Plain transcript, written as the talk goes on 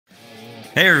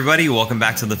Hey everybody, welcome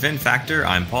back to the Fin Factor.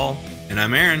 I'm Paul. And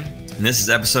I'm Aaron. And this is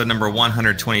episode number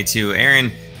 122.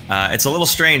 Aaron, it's a little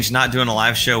strange not doing a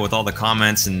live show with all the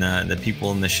comments and the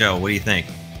people in the show. What do you think?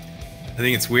 I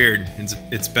think it's weird.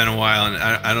 It's been a while, and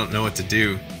I don't know what to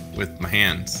do with my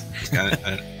hands.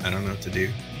 I don't know what to do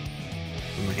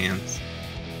with my hands.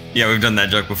 Yeah, we've done that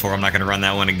joke before. I'm not going to run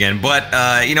that one again. But,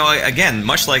 again,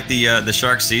 much like the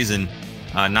Sharks season,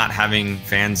 not having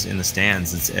fans in the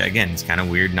stands, it's kind of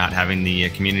weird not having the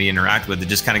community interact with. It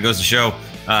just kind of goes to show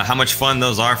how much fun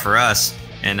those are for us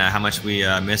and how much we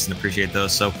miss and appreciate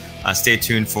those. So stay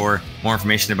tuned for more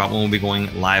information about when we'll be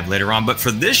going live later on. But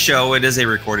for this show, it is a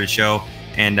recorded show,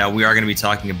 and we are going to be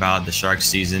talking about the Sharks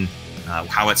season,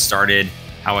 how it started,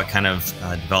 how it kind of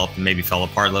developed and maybe fell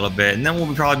apart a little bit. And then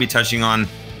we'll probably be touching on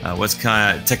what's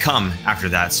kind of to come after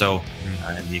that. So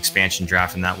the expansion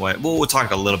draft and that way. We'll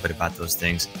talk a little bit about those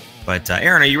things. But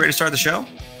Aaron, are you ready to start the show?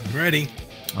 I'm ready.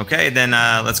 Okay, then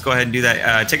let's go ahead and do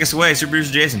that. Take us away, Super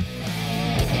Producer Jason.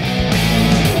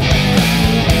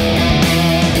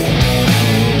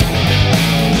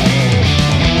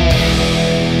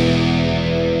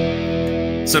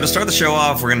 So to start the show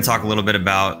off, we're going to talk a little bit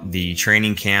about the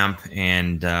training camp.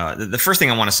 And the first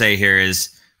thing I want to say here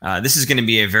is this is going to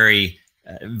be a very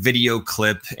video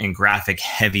clip and graphic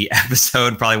heavy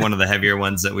episode, probably one of the heavier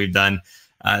ones that we've done.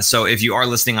 So if you are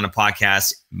listening on a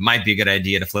podcast, might be a good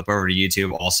idea to flip over to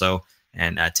YouTube also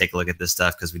and take a look at this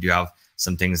stuff, because we do have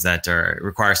some things that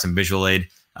require some visual aid.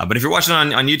 But if you're watching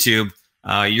on YouTube,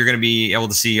 you're going to be able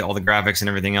to see all the graphics and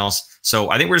everything else.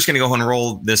 So I think we're just going to go ahead and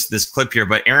roll this clip here.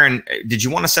 But Aaron, did you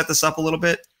want to set this up a little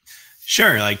bit?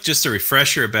 Sure. Like just a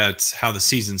refresher about how the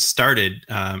season started,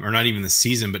 or not even the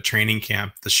season, but training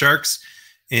camp. The Sharks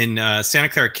in Santa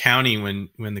Clara County,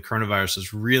 when the coronavirus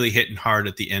was really hitting hard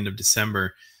at the end of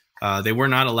December, they were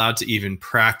not allowed to even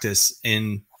practice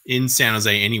in San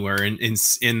Jose anywhere in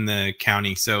the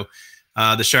county. So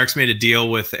the Sharks made a deal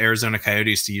with the Arizona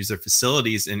Coyotes to use their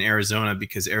facilities in Arizona,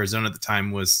 because Arizona at the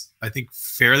time was, I think,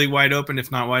 fairly wide open,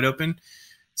 if not wide open.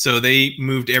 So they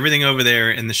moved everything over there,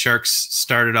 and the Sharks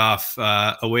started off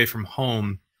away from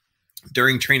home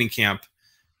during training camp,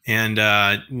 and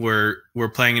we're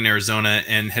playing in Arizona,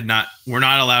 and we're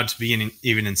not allowed to be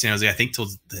even in San Jose, I think, till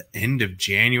the end of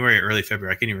January or early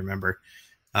February. I can't even remember.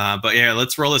 But yeah,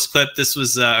 let's roll this clip. This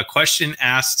was a question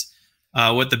asked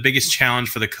what the biggest challenge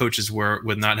for the coaches were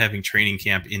with not having training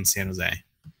camp in San Jose.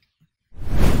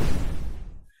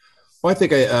 Well, I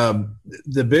think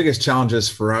the biggest challenges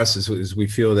for us is we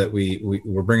feel that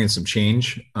we're bringing some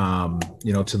change,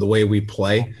 to the way we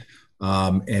play.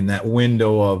 And that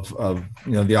window of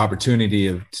the opportunity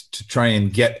to try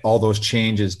and get all those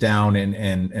changes down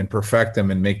and perfect them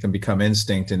and make them become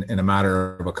instinct in a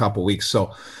matter of a couple of weeks.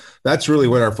 So that's really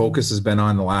what our focus has been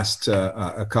on the last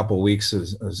a couple of weeks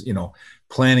is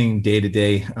planning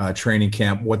day-to-day training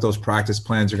camp, what those practice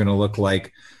plans are going to look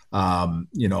like,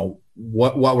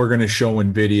 what we're going to show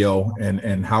in video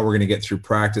and how we're going to get through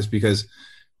practice. Because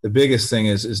the biggest thing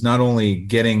is not only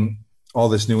getting all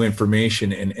this new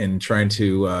information and trying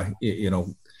to,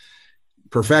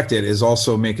 perfect it, is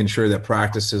also making sure that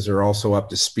practices are also up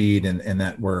to speed and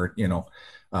that we're,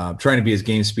 trying to be as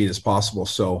game speed as possible.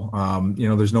 So,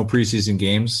 there's no preseason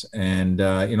games, and,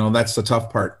 that's the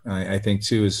tough part, I think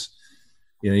too, is,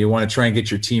 you want to try and get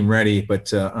your team ready,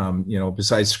 but,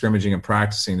 besides scrimmaging and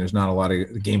practicing, there's not a lot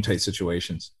of game tight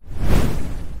situations.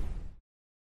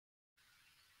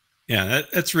 Yeah,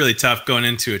 that's really tough going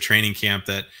into a training camp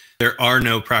that there are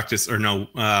no practice or no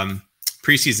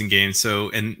preseason games.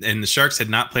 So, and the Sharks had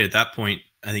not played at that point,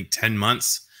 I think, 10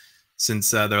 months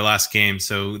since their last game.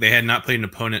 So they had not played an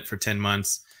opponent for 10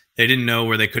 months. They didn't know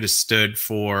where they could have stood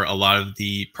for a lot of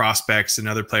the prospects and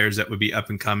other players that would be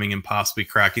up and coming and possibly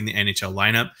cracking the NHL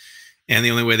lineup. And the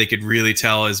only way they could really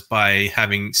tell is by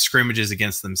having scrimmages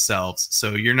against themselves.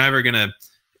 So you're never going to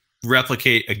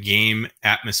replicate a game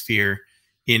atmosphere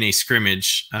in a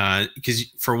scrimmage, because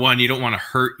for one, you don't want to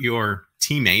hurt your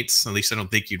teammates. At least I don't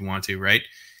think you'd want to, right?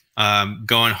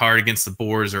 Going hard against the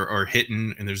boards or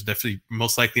hitting, and there's definitely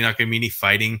most likely not going to be any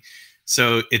fighting.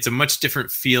 So it's a much different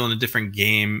feel and a different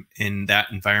game in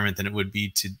that environment than it would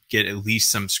be to get at least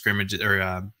some scrimmages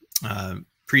or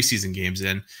preseason games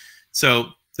in. So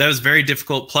that was very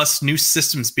difficult. Plus new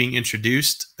systems being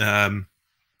introduced. I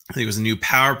think it was a new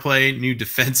power play, new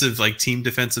defensive, team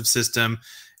defensive system.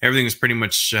 Everything was pretty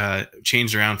much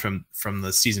changed around from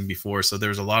the season before. So there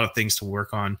was a lot of things to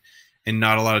work on and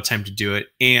not a lot of time to do it.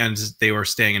 And they were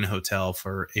staying in a hotel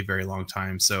for a very long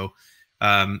time. So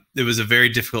it was a very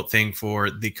difficult thing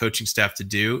for the coaching staff to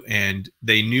do. And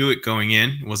they knew it going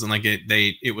in. It wasn't like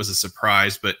it was a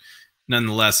surprise, but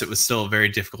nonetheless, it was still a very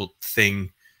difficult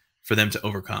thing for them to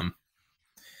overcome.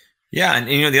 Yeah, and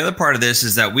the other part of this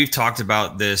is that we've talked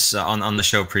about this on the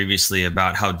show previously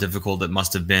about how difficult it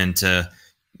must have been to,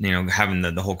 having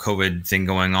the whole COVID thing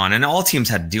going on, and all teams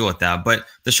had to deal with that. But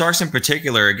the Sharks in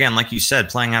particular, again, like you said,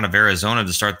 playing out of Arizona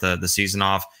to start the season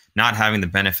off, not having the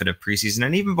benefit of preseason,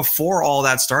 and even before all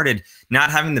that started,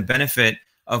 not having the benefit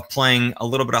of playing a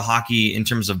little bit of hockey in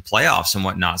terms of playoffs and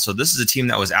whatnot. So this is a team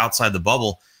that was outside the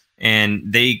bubble, and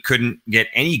they couldn't get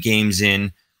any games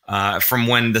in from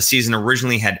when the season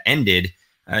originally had ended.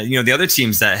 The other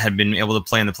teams that had been able to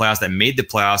play in the playoffs, that made the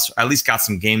playoffs, at least got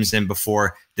some games in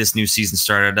before this new season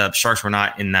started up. Sharks were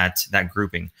not in that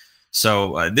grouping.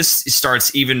 So this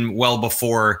starts even well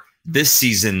before this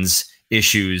season's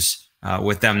issues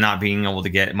with them not being able to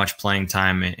get much playing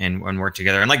time and work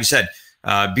together. And like you said,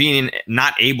 being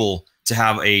not able to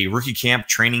have a rookie camp,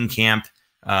 training camp,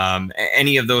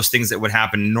 any of those things that would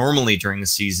happen normally during the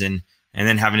season, and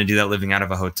then having to do that living out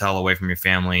of a hotel away from your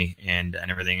family and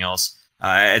everything else.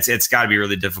 It's got to be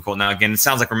really difficult. Now, again, it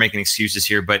sounds like we're making excuses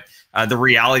here, but the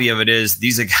reality of it is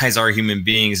these guys are human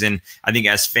beings. And I think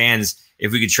as fans,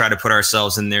 if we could try to put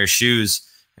ourselves in their shoes,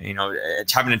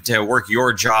 having to work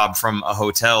your job from a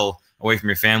hotel away from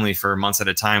your family for months at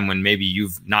a time when maybe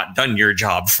you've not done your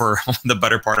job for the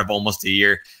better part of almost a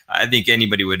year, I think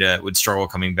anybody would struggle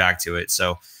coming back to it.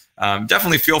 So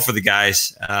definitely feel for the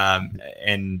guys,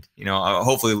 and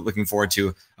hopefully looking forward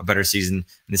to a better season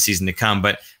in the season to come.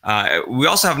 But we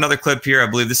also have another clip here. I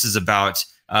believe this is about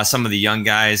some of the young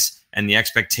guys and the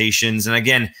expectations. And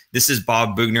again, this is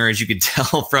Bob Boughner, as you could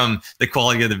tell from the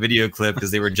quality of the video clip,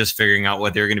 because they were just figuring out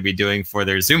what they were going to be doing for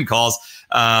their Zoom calls.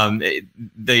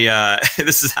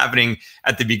 This is happening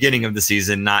at the beginning of the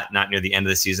season, not near the end of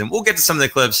the season. We'll get to some of the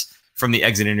clips from the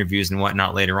exit interviews and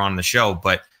whatnot later on in the show.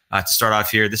 But to start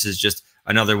off here, this is just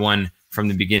another one from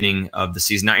the beginning of the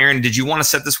season. Now, Aaron, did you want to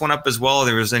set this one up as well?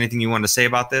 There was anything you wanted to say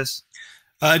about this?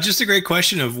 Just a great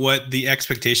question of what the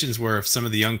expectations were of some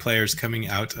of the young players coming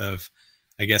out of,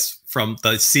 I guess, from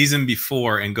the season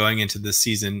before and going into this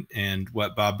season, and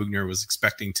what Bob Boughner was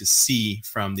expecting to see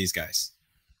from these guys.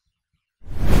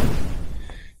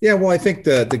 Yeah, well, I think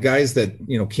the guys that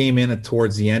came in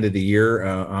towards the end of the year,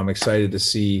 I'm excited to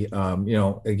see.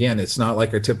 Again, it's not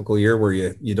like our typical year where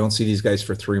you don't see these guys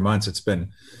for 3 months. It's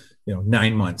been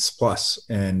 9 months plus,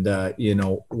 and how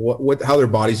their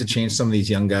bodies have changed. Some of these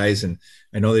young guys, and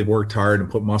I know they've worked hard and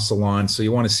put muscle on, so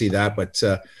you want to see that. But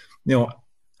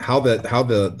how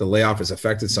the layoff has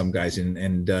affected some guys,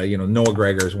 and Noah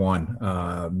Gregor's one,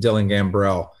 Dylan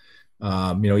Gambrell.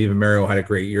 Even Mario had a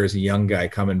great year as a young guy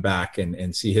coming back,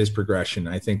 and see his progression.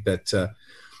 I think that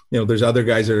there's other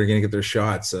guys that are going to get their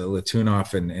shots,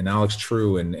 Latunov and Alex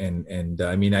True, and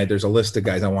there's a list of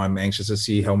guys I'm anxious to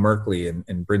see how Merkley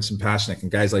and Brinson Pasnick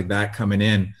and guys like that coming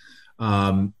in.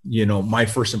 My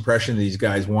first impression of these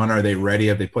guys: one, are they ready?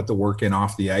 Have they put the work in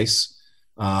off the ice?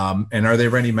 And are they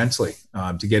ready mentally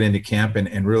to get into camp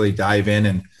and really dive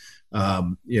in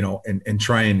and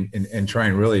try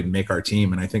and really make our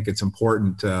team? And I think it's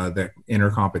important that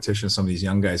inner competition of some of these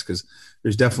young guys, because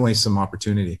there's definitely some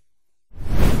opportunity.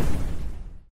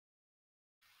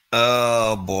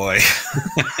 Oh boy.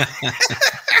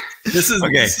 This is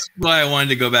why I wanted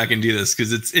to go back and do this,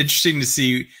 because it's interesting to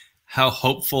see how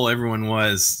hopeful everyone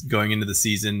was going into the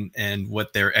season and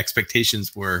what their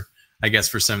expectations were, I guess,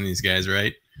 for some of these guys,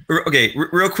 right? Okay,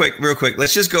 real quick.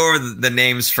 Let's just go over the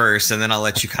names first, and then I'll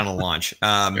let you kind of launch.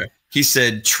 Okay. He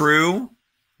said True,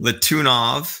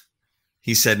 Latunov.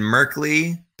 He said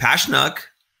Merkley, Pashnuk.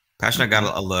 Pashnuk got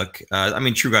a look.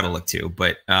 True got a look too,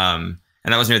 but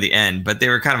and that was near the end. But they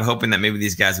were kind of hoping that maybe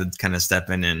these guys would kind of step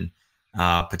in and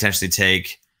potentially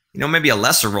take, maybe a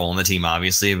lesser role in the team,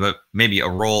 obviously, but maybe a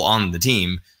role on the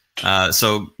team.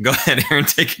 So go ahead, Aaron,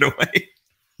 take it away.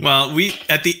 Well,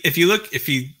 if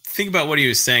you think about what he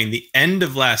was saying, the end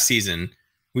of last season,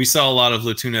 we saw a lot of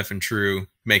Latunov and True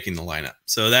making the lineup.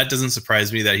 So that doesn't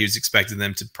surprise me that he was expecting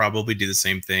them to probably do the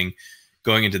same thing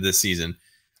going into this season.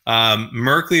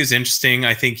 Merkley is interesting.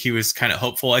 I think he was kind of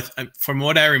hopeful. From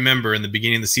what I remember in the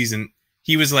beginning of the season,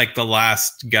 he was like the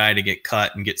last guy to get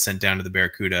cut and get sent down to the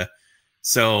Barracuda.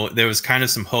 So there was kind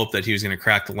of some hope that he was going to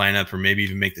crack the lineup or maybe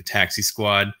even make the taxi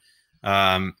squad.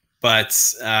 But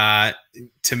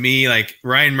to me, like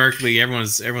Ryan Merkley,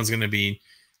 everyone's going to be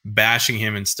bashing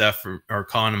him and stuff or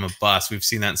calling him a bust. We've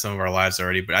seen that in some of our lives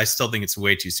already, but I still think it's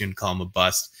way too soon to call him a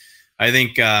bust. I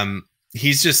think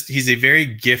he's a very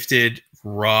gifted,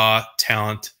 raw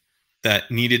talent that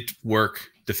needed work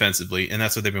defensively, and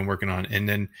that's what they've been working on. And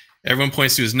then everyone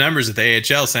points to his numbers at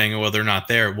the AHL saying, well, they're not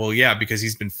there. Well, yeah, because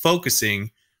he's been focusing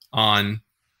on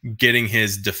getting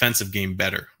his defensive game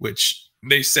better, which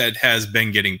they said has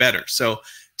been getting better. So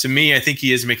to me, I think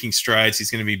he is making strides.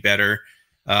 He's going to be better,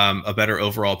 a better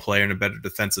overall player and a better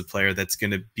defensive player. That's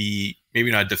going to be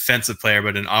maybe not a defensive player,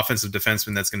 but an offensive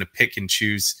defenseman that's going to pick and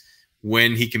choose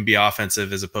when he can be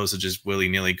offensive, as opposed to just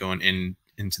willy-nilly going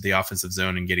into the offensive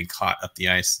zone and getting caught up the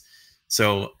ice.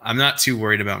 So I'm not too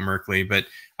worried about Merkley, but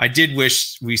I did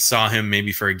wish we saw him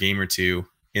maybe for a game or two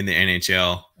in the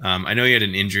NHL. I know he had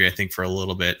an injury, I think, for a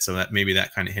little bit, so that maybe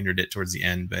that kind of hindered it towards the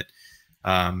end. But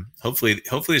hopefully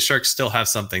the Sharks still have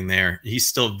something there. He's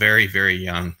still very, very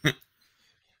young.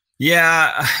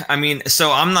 Yeah, I mean,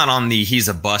 so I'm not on the he's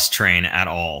a bust train at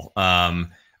all.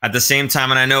 At the same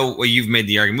time, and I know you've made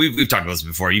the argument. We've talked about this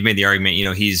before. You've made the argument. You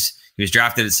know, he was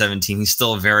drafted at 17. He's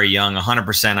still very young.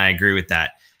 100%, I agree with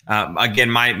that.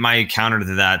 Again, my counter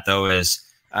to that though is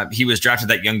he was drafted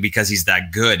that young because he's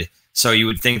that good. So you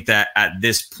would think that at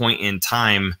this point in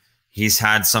time, he's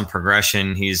had some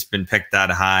progression. He's been picked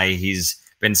that high. He's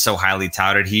been so highly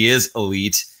touted. He is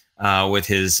elite with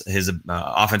his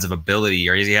offensive ability,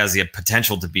 or he has the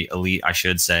potential to be elite, I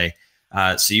should say.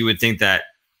 So you would think that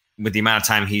with the amount of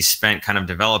time he's spent kind of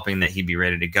developing, that he'd be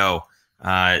ready to go.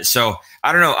 So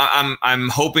I don't know. I'm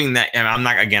hoping that, and I'm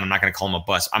not going to call him a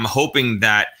bust. I'm hoping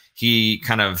that he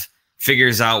kind of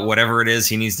figures out whatever it is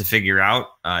he needs to figure out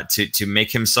to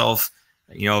make himself,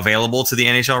 available to the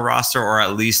NHL roster, or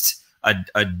at least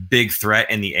a big threat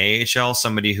in the AHL,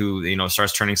 somebody who,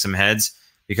 starts turning some heads,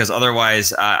 because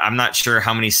otherwise I'm not sure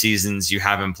how many seasons you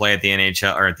have him play at the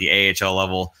NHL or at the AHL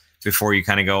level before you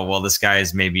kind of go, well, this guy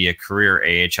is maybe a career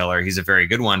AHLer. He's a very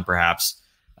good one, perhaps.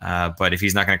 But if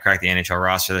he's not going to crack the NHL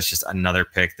roster, that's just another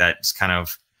pick that just kind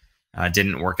of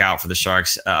didn't work out for the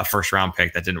Sharks, a first-round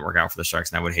pick that didn't work out for the Sharks,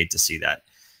 and I would hate to see that.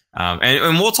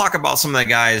 And we'll talk about some of the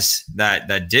guys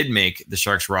that did make the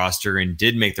Sharks roster and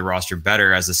did make the roster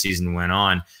better as the season went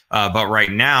on. But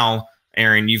right now,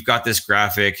 Aaron, you've got this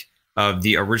graphic of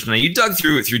the original. You dug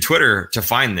through Twitter to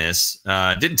find this.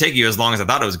 Didn't take you as long as I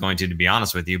thought it was going to be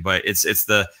honest with you, but it's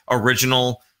the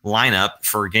original lineup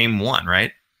for game one,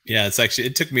 right? Yeah,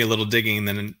 it took me a little digging, and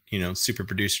then, super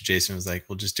producer Jason was like,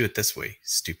 well, just do it this way,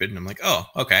 stupid. And I'm like, oh,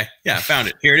 okay. Yeah, I found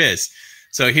it. Here it is.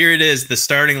 So here it is, the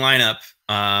starting lineup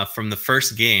from the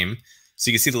first game. So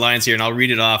you can see the lines here, and I'll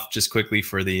read it off just quickly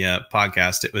for the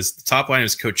podcast. It was, the top line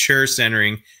was Couture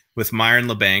centering with Meyer and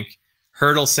LeBanc,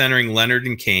 Hurdle centering Leonard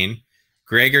and Kane,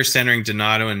 Gregor centering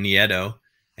Donato and Nieto,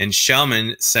 and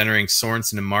Shellman centering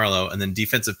Sorensen and Marlowe. And then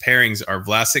defensive pairings are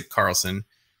Vlasic Carlson,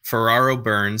 Ferraro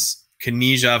Burns,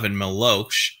 Knyzhov and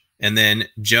Milosh, and then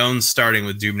Jones starting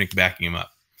with Dubnyk backing him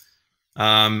up.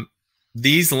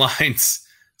 These lines,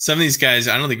 some of these guys,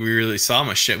 I don't think we really saw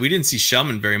much shit. We didn't see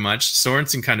Shellman very much.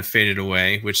 Sorensen kind of faded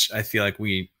away, which I feel like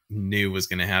we knew was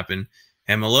going to happen.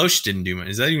 And Milosh didn't do much.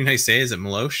 Is that even how you say it? Is it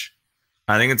Milosh?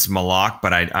 I think it's Malak,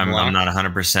 but I'm not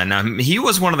 100%. Now, he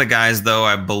was one of the guys, though,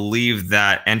 I believe,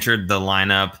 that entered the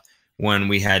lineup when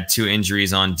we had two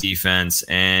injuries on defense,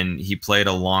 and he played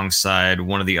alongside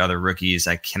one of the other rookies.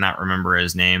 I cannot remember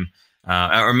his name,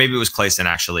 or maybe it was Clayson,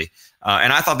 actually.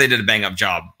 And I thought they did a bang-up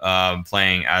job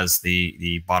playing as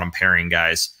the bottom pairing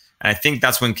guys. And I think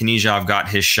that's when Knyzhov got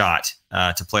his shot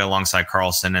to play alongside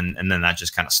Carlson, and then that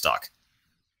just kind of stuck.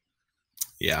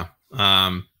 Yeah.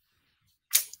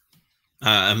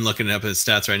 I'm looking up his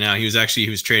stats right now. He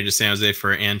was traded to San Jose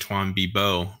for Antoine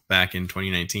Bibeau back in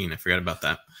 2019. I forgot about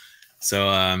that.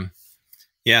 So,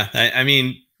 yeah, I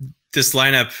mean, this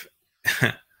lineup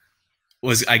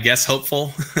was, I guess,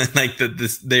 hopeful, like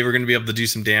they were going to be able to do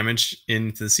some damage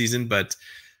into the season, but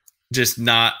just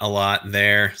not a lot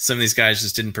there. Some of these guys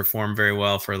just didn't perform very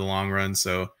well for the long run.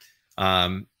 So,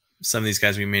 some of these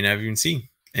guys we may not even see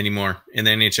anymore in the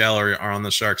NHL or on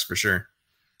the Sharks for sure.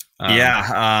 So of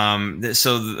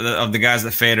the guys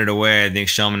that faded away, I think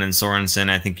Shellman and Sorensen,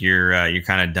 I think you're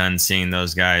kind of done seeing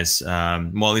those guys. Well,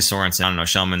 at least Sorensen, I don't know.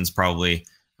 Shellman's probably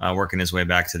working his way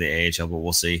back to the AHL, but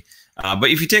we'll see. But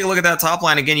if you take a look at that top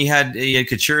line again, you had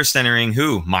Couture centering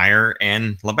Meyer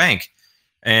and LeBanc,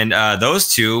 and those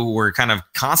two were kind of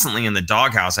constantly in the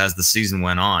doghouse as the season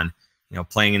went on.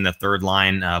 Playing in the third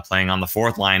line, playing on the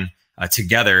fourth line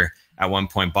together. At one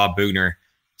point, Bob Boughner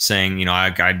saying,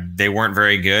 they weren't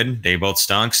very good. They both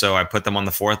stunk. So I put them on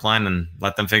the fourth line and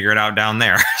let them figure it out down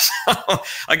there. So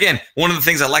again, one of the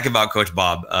things I like about Coach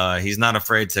Bob, he's not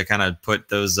afraid to kind of put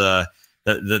those, the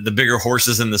bigger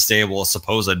horses in the stable,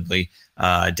 supposedly,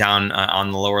 down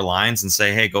on the lower lines and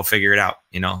say, hey, go figure it out.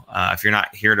 If you're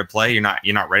not here to play, you're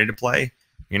not ready to play,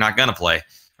 you're not going to play,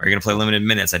 or you're going to play limited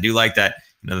minutes. I do like that.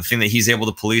 The thing that he's able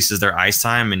to police is their ice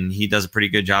time, and he does a pretty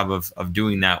good job of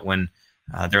doing that when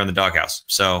they're in the doghouse.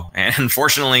 So, and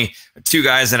unfortunately, two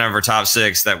guys in our top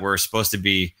six that were supposed to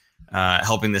be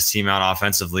helping this team out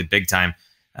offensively big time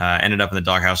ended up in the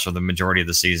doghouse for the majority of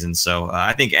the season. So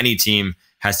I think any team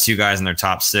has 2 guys in their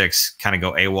top 6 kind of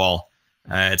go AWOL.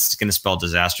 It's going to spell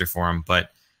disaster for them. But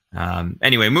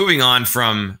anyway, moving on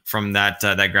from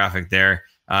that graphic there,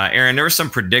 Aaron, there were some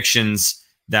predictions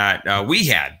that we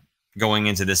had going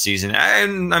into this season,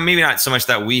 and maybe not so much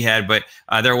that we had, but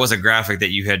there was a graphic that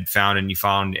you had found and you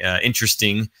found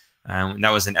interesting.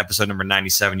 That was in episode number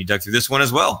 97. You dug through this one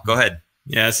as well. Go ahead.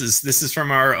 Yeah, this is from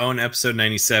our own episode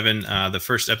 97, the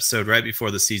first episode right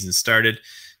before the season started,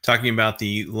 talking about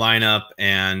the lineup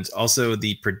and also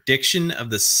the prediction of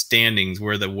the standings,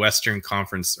 where the Western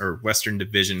Conference or Western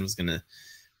Division was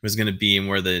gonna be, and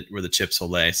where the chips will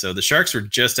lay. So the Sharks were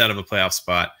just out of a playoff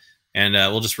spot. And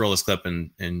we'll just roll this clip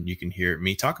and you can hear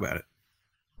me talk about it.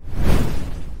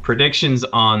 Predictions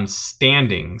on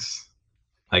standings,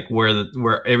 like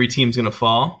where every team's going to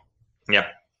fall. Yep.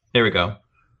 There we go.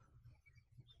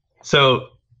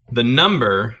 So the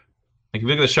number, like if you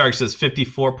look at the Sharks, is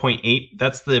 54.8.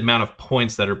 That's the amount of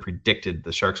points that are predicted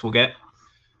the Sharks will get.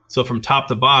 So from top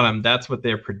to bottom, that's what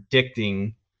they're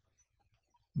predicting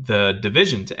the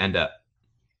division to end up.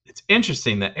 It's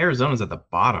interesting that Arizona's at the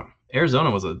bottom. Arizona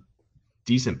was a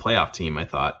decent playoff team, I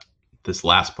thought, this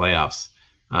last playoffs.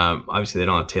 Obviously, they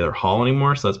don't have Taylor Hall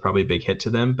anymore, so that's probably a big hit to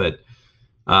them. But,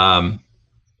 I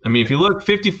mean, if you look,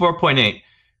 54.8,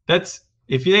 that's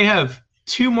if they have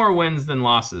 2 more wins than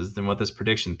losses than what this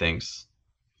prediction thinks,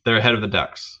 they're ahead of the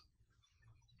Ducks.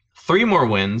 3 more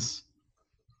wins,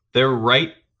 they're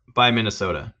right by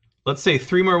Minnesota. Let's say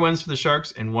 3 more wins for the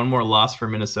Sharks and 1 more loss for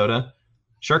Minnesota.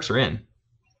 Sharks are in.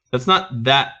 That's not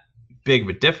that big of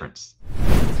a difference.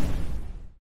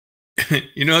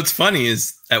 You know what's funny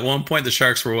is at one point the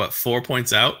Sharks were 4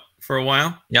 points out for a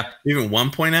while. Yep. Even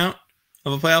 1 point out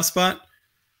of a playoff spot.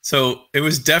 So it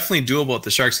was definitely doable if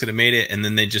the Sharks could have made it, and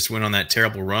then they just went on that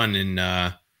terrible run in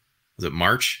was it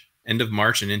March? End of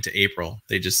March and into April.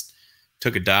 They just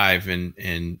took a dive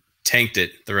and tanked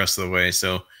it the rest of the way.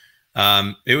 So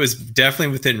it was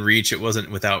definitely within reach. It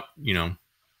wasn't without,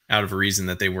 out of a reason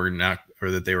that they were not,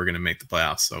 or that they were going to make the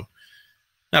playoffs. So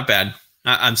not bad.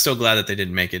 I'm still glad that they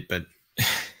didn't make it, but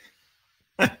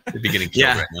they'd be getting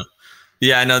killed right now.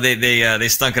 Yeah, I know they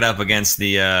stunk it up against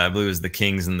the I believe it was the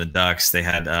Kings and the Ducks. They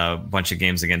had a bunch of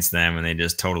games against them, and they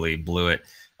just totally blew it.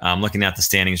 Looking at the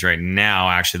standings right now,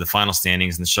 actually the final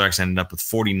standings, and the Sharks ended up with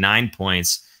 49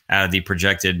 points out of the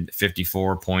projected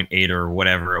 54.8 or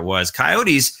whatever it was.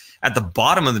 Coyotes at the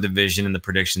bottom of the division in the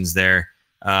predictions there.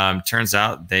 Turns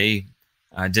out they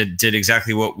did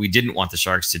exactly what we didn't want the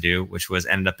Sharks to do, which was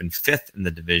end up in 5th in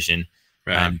the division.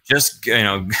 Right. Just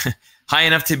high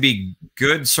enough to be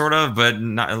good, sort of, but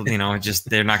not. Just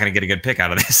they're not going to get a good pick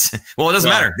out of this. Well, it doesn't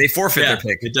matter. They forfeit their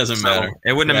pick. It doesn't matter.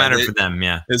 It wouldn't have mattered for them.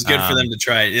 Yeah, it was good for them to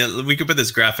try. Yeah, we could put this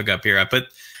graphic up here. I put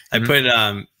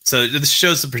so this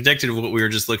shows the predicted of what we were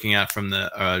just looking at from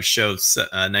the show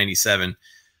 97.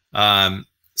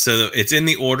 So it's in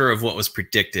the order of what was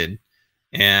predicted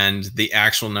and the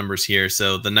actual numbers here.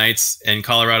 So the Knights and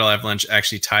Colorado Avalanche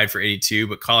actually tied for 82,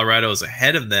 but Colorado is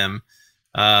ahead of them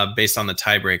based on the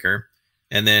tiebreaker.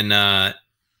 And then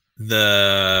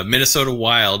the Minnesota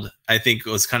Wild, I think,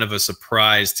 was kind of a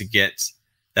surprise to get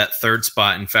that 3rd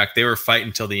spot. In fact, they were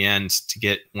fighting till the end to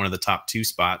get one of the top 2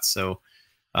 spots. So,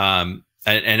 and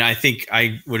I think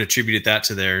I would attribute that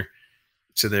to their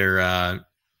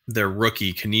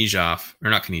rookie Knizov, or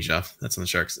not Knizov, that's on the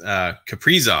Sharks.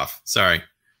 Kaprizov, sorry.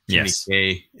 Yes.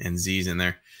 K and Z's in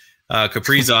there.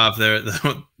 Kaprizov,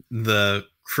 the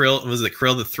Krill, was it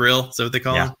Krill the Thrill? Is that what they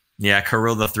call him? Yeah,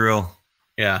 Krill the Thrill.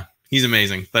 Yeah, he's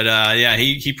amazing. But yeah,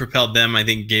 he propelled them, I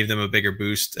think, gave them a bigger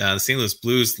boost. The St. Louis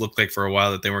Blues looked like for a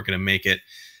while that they weren't going to make it,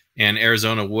 and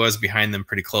Arizona was behind them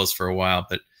pretty close for a while.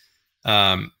 But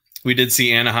we did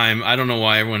see Anaheim. I don't know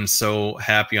why everyone's so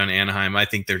happy on Anaheim. I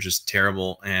think they're just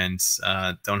terrible and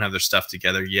don't have their stuff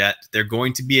together yet. They're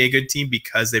going to be a good team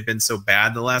because they've been so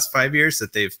bad the last 5 years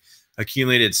that they've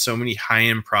accumulated so many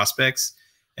high-end prospects.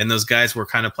 And those guys were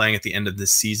kind of playing at the end of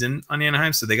this season on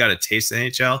Anaheim, so they got a taste of the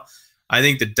NHL. I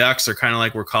think the Ducks are kind of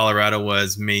like where Colorado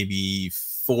was maybe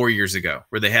 4 years ago,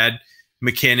 where they had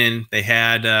McKinnon, they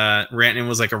had Rantanen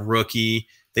was like a rookie.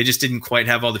 They just didn't quite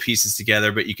have all the pieces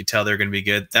together, but you could tell they're going to be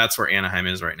good. That's where Anaheim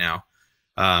is right now.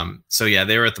 So yeah,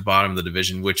 they were at the bottom of the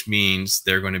division, which means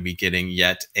they're going to be getting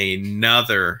yet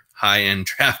another high-end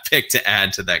draft pick to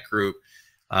add to that group.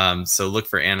 So look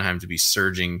for Anaheim to be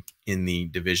surging in the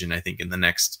division, I think, in the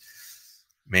next,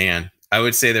 I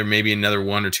would say they're maybe another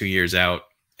 1 or 2 years out,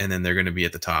 and then they're going to be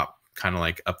at the top, kind of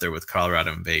like up there with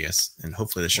Colorado and Vegas. And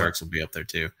hopefully the Sharks will be up there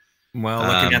too. Well,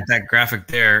 looking at that graphic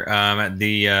there,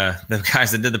 the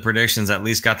guys that did the predictions at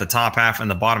least got the top half and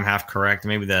the bottom half correct.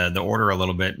 Maybe the order a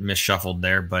little bit misshuffled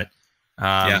there, but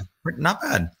not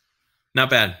bad. Not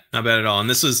bad at all. And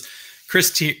this was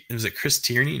was it Chris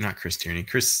Tierney? Not Chris Tierney.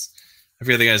 I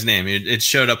forget the guy's name. It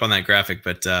showed up on that graphic,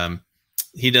 but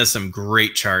he does some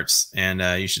great charts, and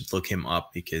you should look him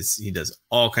up because he does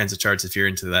all kinds of charts if you're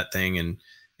into that thing and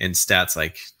stats,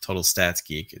 like Total Stats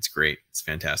Geek. It's great. It's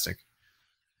fantastic.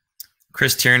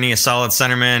 Chris Tierney, a solid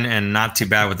centerman, and not too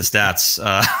bad with the stats,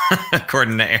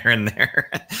 according to Aaron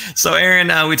there. So,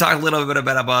 Aaron, we talked a little bit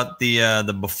about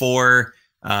the before,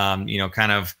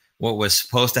 kind of what was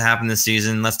supposed to happen this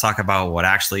season. Let's talk about what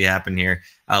actually happened here.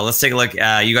 Let's take a look.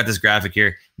 You got this graphic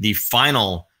here. The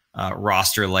final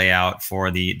roster layout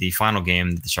for the final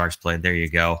game that the Sharks played. There you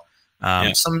go.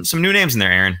 Some new names in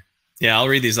there, Aaron. Yeah, I'll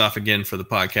read these off again for the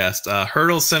podcast.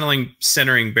 Hurdle centering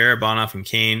Barabanov and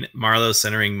Kane. Marlowe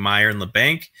centering Meyer and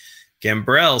LeBanc.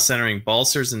 Gambrell centering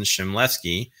Balcers and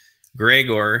Shemlevsky.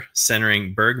 Gregor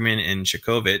centering Bergman and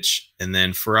Chikovic. And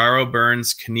then Ferraro,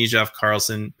 Burns, Knizhov,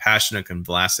 Carlson, Pashnuk, and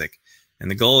Vlasic. And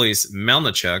the goalies,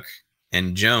 Melnichuk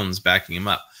and Jones backing him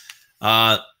up.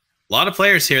 A lot of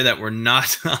players here that were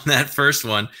not on that first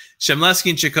one. Shemlevsky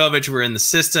and Chikovic were in the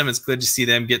system. It's good to see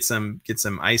them get some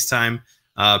ice time.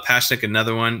 Pashnuk,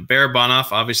 another one.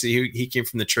 Barabanov, obviously, he came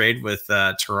from the trade with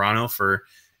Toronto for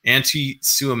Antti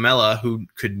Suomela, who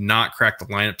could not crack the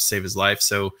lineup to save his life.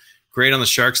 So great on the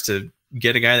Sharks to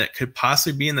get a guy that could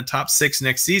possibly be in the top 6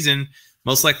 next season.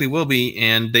 Most likely will be,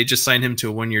 and they just signed him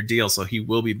to a 1-year deal, so he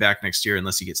will be back next year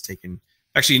unless he gets taken.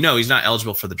 Actually, no, he's not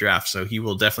eligible for the draft, so he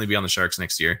will definitely be on the Sharks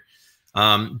next year.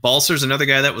 Balcer's another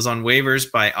guy that was on waivers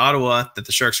by Ottawa that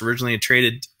the Sharks originally had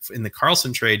traded in the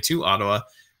Carlson trade to Ottawa.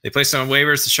 They placed him on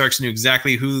waivers. The Sharks knew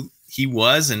exactly who he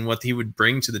was and what he would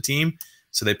bring to the team,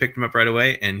 so they picked him up right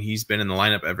away, and he's been in the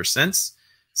lineup ever since.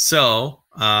 So,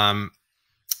 I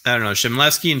don't know,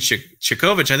 Shemlevsky and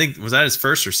Chikovic, I think, was that his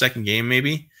first or second game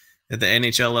maybe at the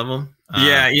NHL level?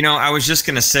 Yeah, I was just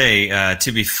going to say,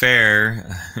 to be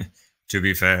fair, to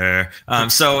be fair,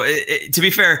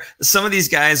 some of these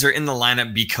guys are in the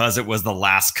lineup because it was the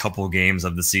last couple games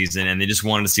of the season and they just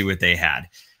wanted to see what they had.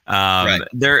 Right.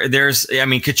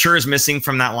 Couture is missing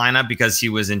from that lineup because he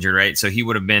was injured, right? So he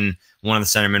would have been one of the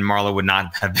centermen. Marlowe would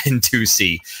not have been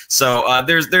 2C. So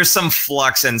there's some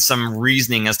flux and some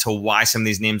reasoning as to why some of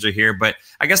these names are here. But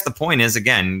I guess the point is,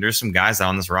 again, there's some guys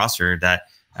on this roster that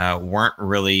weren't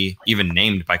really even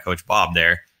named by Coach Bob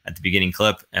there at the beginning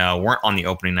clip, weren't on the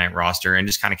opening night roster and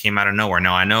just kind of came out of nowhere.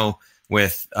 Now, I know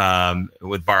with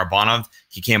Barabanov,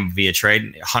 he came via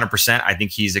trade 100%. I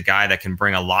think he's a guy that can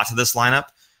bring a lot to this lineup.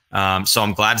 So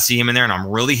I'm glad to see him in there, and I'm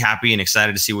really happy and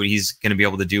excited to see what he's going to be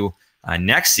able to do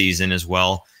next season as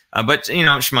well. But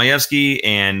Shmelyevsky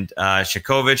and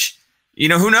Chikovic,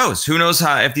 who knows? Who knows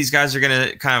if these guys are going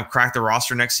to kind of crack the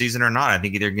roster next season or not? I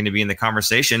think they're going to be in the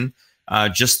conversation,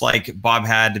 just like Bob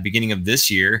had at the beginning of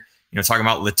this year. Talking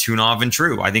about Letunov and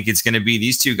True. I think it's going to be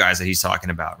these two guys that he's talking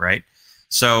about, right?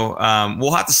 So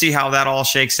we'll have to see how that all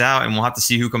shakes out, and we'll have to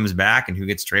see who comes back and who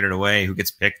gets traded away, who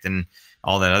gets picked, and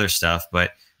all that other stuff.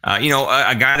 But a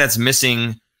guy that's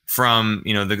missing from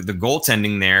the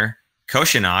goaltending there,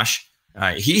 Koshinash,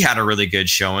 he had a really good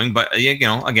showing, but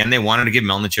again, they wanted to give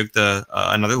Melnichuk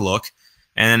another look.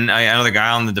 And another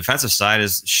guy on the defensive side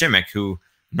is Šimik, who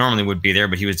normally would be there,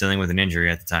 but he was dealing with an injury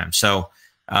at the time. So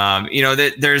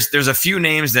there's a few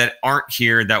names that aren't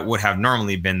here that would have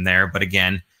normally been there, but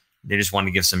again, they just wanted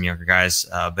to give some younger guys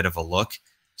a bit of a look.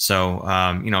 So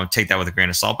take that with a grain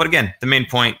of salt. But again, the main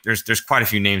point, there's quite a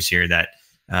few names here that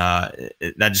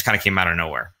just kind of came out of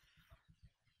nowhere.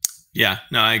 Yeah,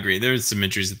 no, I agree. There's some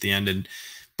injuries at the end,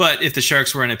 but if the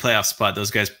Sharks were in a playoff spot,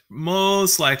 those guys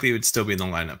most likely would still be in the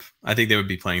lineup. I think they would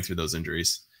be playing through those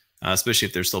injuries, especially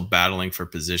if they're still battling for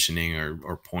positioning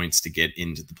or points to get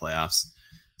into the playoffs.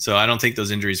 So I don't think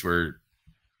those injuries none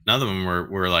of them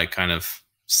were like kind of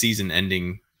season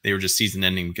ending. They were just season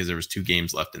ending because there was 2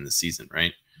 games left in the season,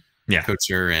 right? Yeah,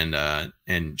 Couture and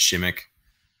Šimik.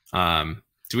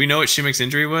 Do we know what Šimik's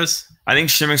injury was? I think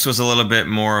Šimik's was a little bit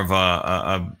more of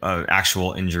a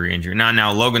actual injury.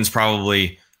 Now Logan's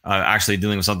probably actually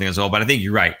dealing with something as well. But I think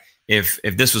you're right. If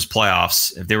this was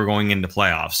playoffs, if they were going into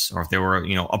playoffs, or if they were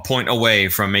a point away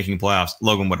from making playoffs,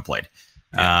 Logan would have played.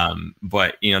 Yeah.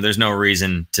 But there's no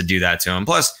reason to do that to him.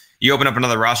 Plus, you open up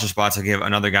another roster spot to give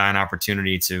another guy an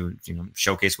opportunity to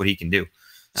showcase what he can do.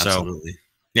 Absolutely. So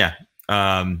yeah.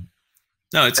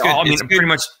 No, it's good. I mean, it's pretty good.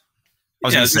 much. I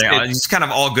was going to say it's kind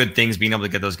of all good things being able to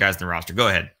get those guys in the roster. Go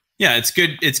ahead. Yeah, it's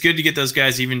good. It's good to get those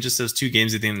guys, even just those 2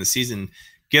 games at the end of the season.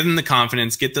 Give them the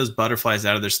confidence. Get those butterflies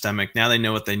out of their stomach. Now they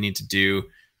know what they need to do.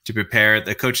 to prepare.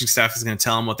 The coaching staff is going to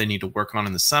tell them what they need to work on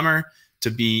in the summer to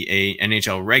be a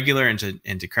NHL regular and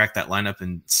to crack that lineup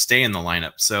and stay in the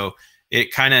lineup. So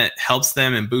it kind of helps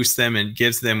them and boosts them and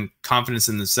gives them confidence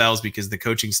in themselves because the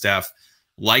coaching staff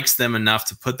likes them enough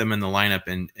to put them in the lineup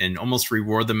and almost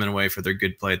reward them in a way for their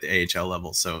good play at the AHL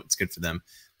level. So it's good for them.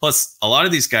 Plus, a lot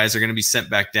of these guys are going to be sent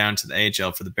back down to the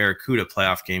AHL for the Barracuda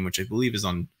playoff game, which I believe is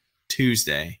on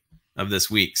Tuesday of this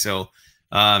week. So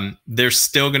they're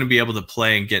still going to be able to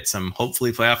play and get some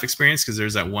hopefully playoff experience because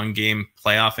there's that one game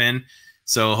playoff in.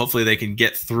 So hopefully they can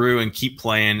get through and keep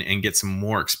playing and get some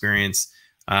more experience.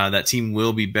 That team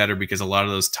will be better because a lot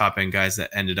of those top end guys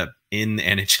that ended up in the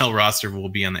NHL roster will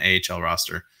be on the AHL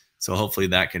roster. So hopefully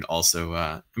that can also,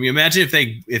 I mean, imagine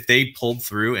if they pulled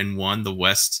through and won the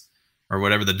West or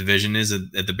whatever the division is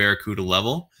at the Barracuda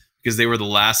level, because they were the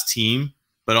last team,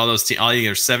 but all those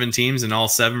there's 7 teams and all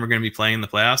 7 are going to be playing in the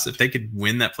playoffs. If they could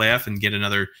win that playoff and get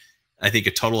another, I think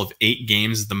a total of 8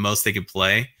 games is the most they could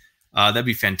play, that'd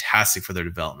be fantastic for their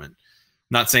development.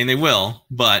 Not saying they will,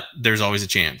 but there's always a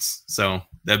chance. So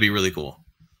that'd be really cool.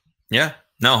 Yeah,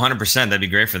 no, 100%. That'd be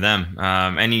great for them.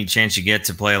 Any chance you get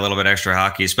to play a little bit extra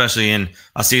hockey, especially in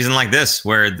a season like this,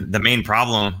 where the main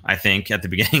problem, I think, at the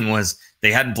beginning was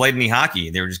they hadn't played any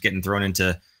hockey. They were just getting thrown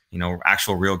into,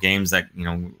 actual real games that,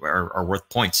 are worth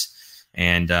points.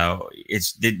 And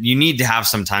you need to have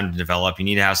some time to develop. You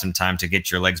need to have some time to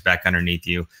get your legs back underneath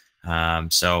you.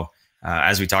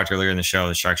 As we talked earlier in the show,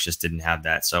 the Sharks just didn't have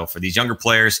that. So for these younger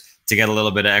players to get a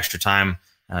little bit of extra time,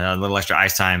 a little extra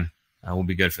ice time, will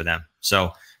be good for them.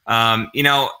 So,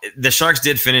 the Sharks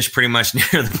did finish pretty much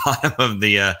near the bottom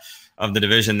of the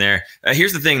division there.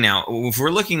 Here's the thing now. If we're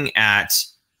looking at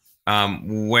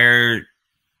where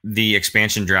the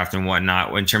expansion draft and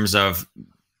whatnot, in terms of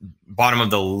bottom of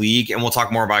the league, and we'll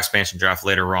talk more about expansion draft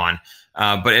later on.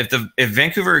 But if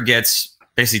Vancouver gets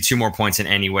basically 2 more points in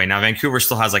any way, now Vancouver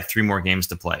still has like 3 more games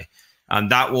to play.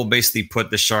 That will basically put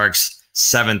the Sharks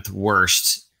 7th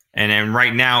worst. And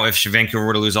right now, if Vancouver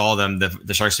were to lose all of them,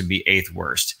 the Sharks would be 8th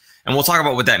worst. And we'll talk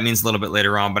about what that means a little bit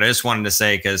later on. But I just wanted to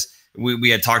say, because we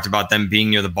had talked about them being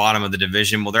near the bottom of the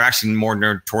division. Well, they're actually more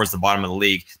near towards the bottom of the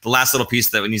league. The last little piece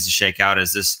that needs to shake out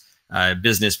is this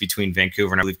business between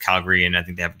Vancouver and I believe Calgary, and I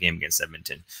think they have a game against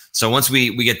Edmonton. So once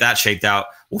we get that shaked out,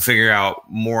 we'll figure out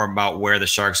more about where the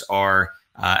Sharks are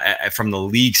from the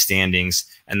league standings,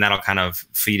 and that'll kind of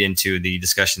feed into the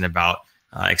discussion about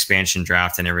expansion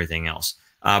draft and everything else.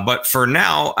 But for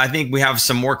now, I think we have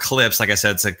some more clips. Like I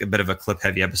said, it's like a bit of a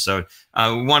clip-heavy episode.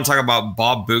 We want to talk about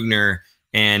Bob Boughner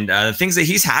and the things that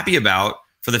he's happy about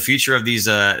for the future of these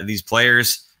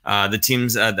players, the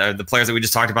teams, the players that we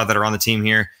just talked about that are on the team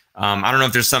here. I don't know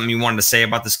if there's something you wanted to say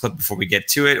about this clip before we get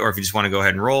to it, or if you just want to go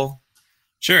ahead and roll.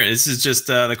 Sure. This is just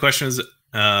the questions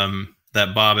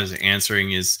that Bob is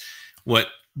answering is what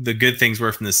the good things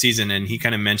were from the season. And he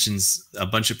kind of mentions a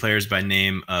bunch of players by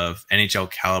name of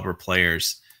NHL caliber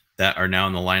players that are now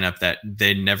in the lineup that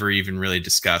they never even really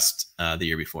discussed the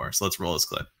year before. So let's roll this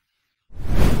clip.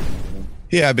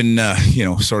 Yeah, I've been,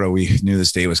 we knew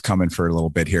this day was coming for a little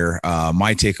bit here.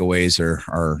 My takeaways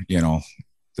are,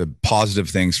 the positive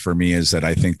things for me is that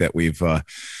I think that we've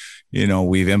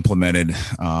implemented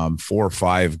 4 or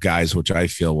 5 guys, which I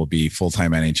feel will be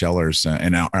full-time NHLers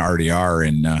and already are.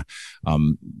 And,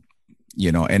 and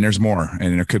there's more,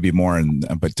 and there could be more.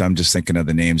 But I'm just thinking of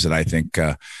the names that I think,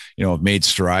 have made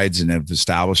strides and have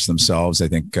established themselves. I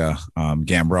think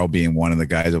Gambrell being one of the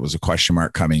guys that was a question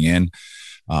mark coming in.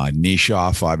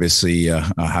 Nishoff, obviously,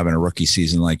 having a rookie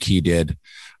season like he did.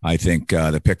 I think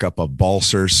the pickup of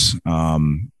Balsers,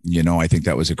 I think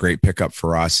that was a great pickup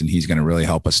for us, and he's going to really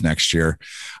help us next year.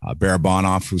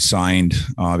 Barabanov, who signed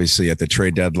obviously at the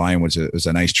trade deadline, was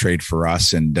a nice trade for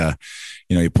us, and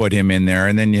you put him in there,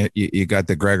 and then you got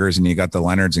the Gregors and you got the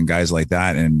Leonards and guys like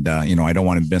that, and I don't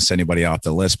want to miss anybody off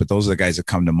the list, but those are the guys that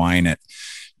come to mind at.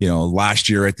 Last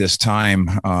year at this time,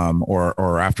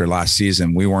 or after last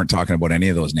season, we weren't talking about any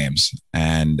of those names.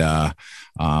 And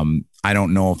I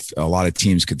don't know if a lot of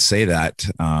teams could say that,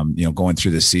 going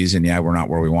through the season. Yeah, we're not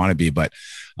where we want to be, but,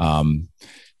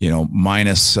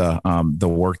 minus the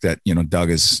work that, Doug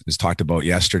has talked about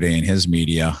yesterday in his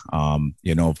media,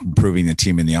 improving the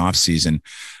team in the off season.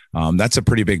 That's a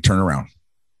pretty big turnaround.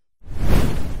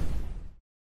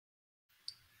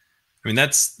 I mean,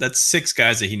 that's 6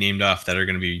 guys that he named off that are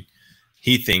going to be,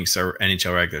 he thinks, are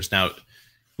NHL regulars. Now,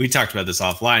 we talked about this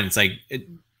offline. It's like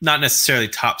not necessarily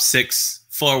top 6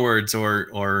 forwards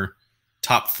or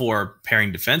top 4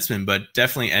 pairing defensemen, but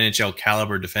definitely NHL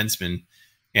caliber defensemen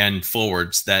and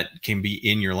forwards that can be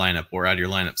in your lineup or out of your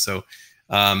lineup. So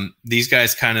These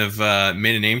guys kind of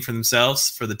made a name for themselves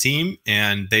for the team,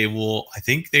 and I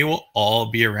think they will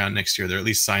all be around next year. They're at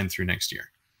least signed through next year.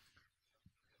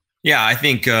 Yeah, I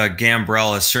think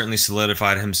Gambrell has certainly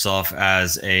solidified himself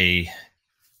as I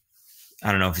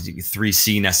don't know if it's a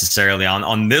 3C necessarily.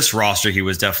 On this roster, he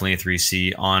was definitely a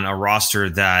 3C. On a roster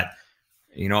that,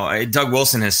 Doug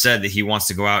Wilson has said that he wants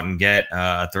to go out and get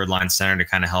a third-line center to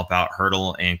kind of help out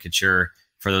Hertl and Couture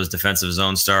for those defensive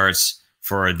zone starts,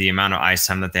 for the amount of ice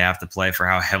time that they have to play, for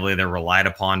how heavily they're relied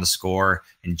upon to score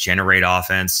and generate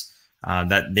offense.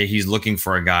 He's looking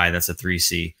for a guy that's a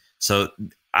 3C. So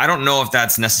I don't know if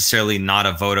that's necessarily not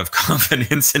a vote of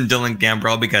confidence in Dylan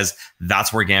Gambrell, because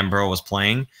that's where Gambrell was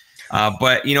playing.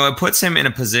 But, it puts him in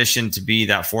a position to be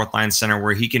that fourth line center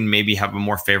where he can maybe have a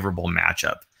more favorable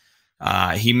matchup.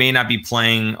 He may not be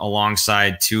playing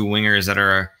alongside two wingers that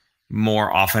are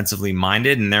more offensively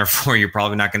minded, and therefore you're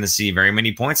probably not going to see very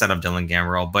many points out of Dylan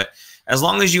Gambrell. But as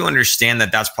long as you understand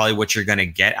that that's probably what you're going to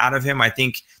get out of him, I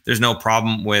think there's no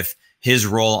problem with his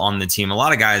role on the team. A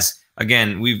lot of guys,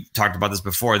 again, we've talked about this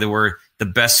before, they were the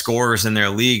best scorers in their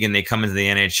league, and they come into the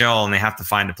NHL and they have to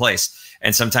find a place.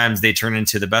 And sometimes they turn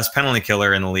into the best penalty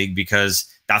killer in the league because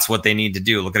that's what they need to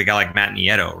do. Look at a guy like Matt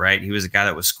Nieto, right? He was a guy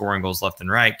that was scoring goals left and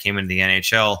right, came into the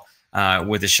NHL.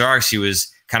 With the Sharks, he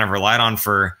was kind of relied on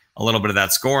for a little bit of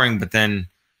that scoring, but then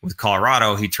with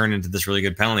Colorado, he turned into this really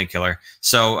good penalty killer.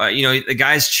 So, the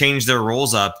guys change their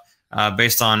roles up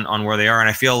based on where they are. And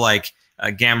I feel like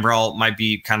Gambrell might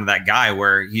be kind of that guy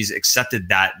where he's accepted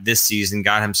that this season,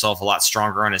 got himself a lot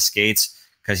stronger on his skates,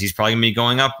 because he's probably going to be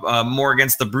going up more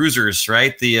against the bruisers,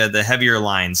 right? The heavier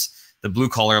lines, the blue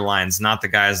collar lines, not the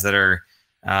guys that are,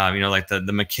 like the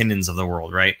McKinnons of the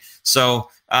world, right? So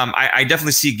I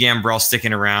definitely see Gambrell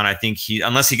sticking around. I think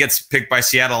unless he gets picked by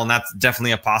Seattle, and that's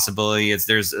definitely a possibility.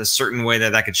 There's a certain way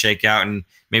that could shake out, and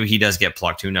maybe he does get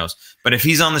plucked. Who knows? But if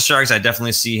he's on the Sharks, I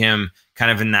definitely see him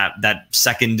kind of in that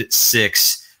second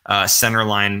six center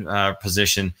line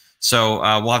position. So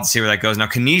we'll have to see where that goes. Now,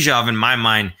 Knizhov, in my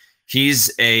mind,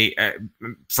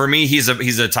 for me, he's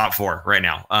a top four right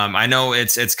now. I know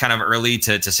it's kind of early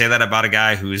to say that about a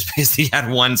guy who's basically had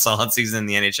one solid season in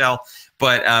the NHL.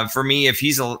 But for me, if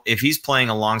he's playing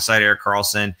alongside Erik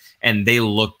Karlsson and they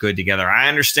look good together, I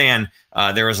understand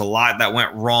there was a lot that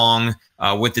went wrong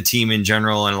with the team in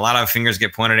general, and a lot of fingers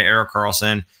get pointed at Erik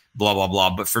Karlsson, blah, blah,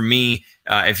 blah. But for me,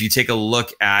 if you take a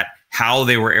look at how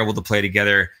they were able to play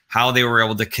together, how they were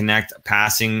able to connect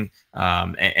passing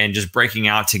and just breaking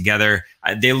out together,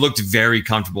 they looked very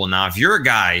comfortable. Now, if you're a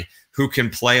guy who can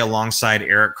play alongside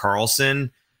Erik Karlsson,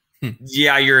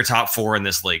 yeah, you're a top four in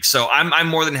this league. So I'm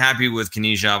more than happy with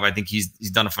Knizhov. I think he's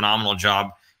done a phenomenal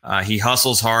job. He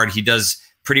hustles hard. He does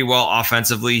pretty well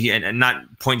offensively, and not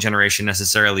point generation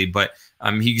necessarily, but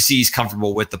you see he's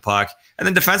comfortable with the puck. And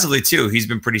then defensively too, he's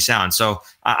been pretty sound. So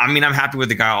I'm happy with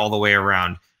the guy all the way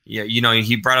around. Yeah,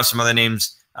 he brought up some other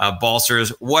names. Balsers,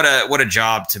 what a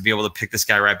job to be able to pick this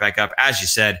guy right back up. As you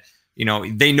said,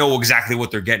 they know exactly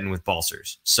what they're getting with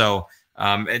Balsers. So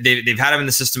they've had him in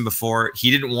the system before. He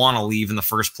didn't want to leave in the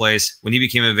first place. When he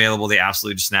became available, they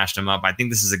absolutely just snatched him up. I think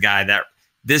this is a guy that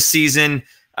this season,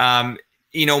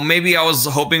 maybe I was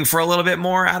hoping for a little bit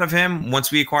more out of him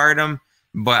once we acquired him.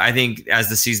 But I think as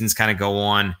the seasons kind of go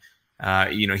on,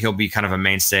 he'll be kind of a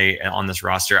mainstay on this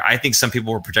roster. I think some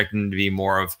people were projecting him to be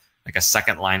more of like a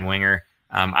second line winger.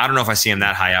 I don't know if I see him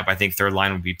that high up. I think third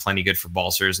line would be plenty good for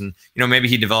Balsers, and maybe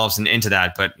he develops into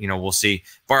that, but we'll see.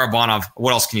 Barabanov,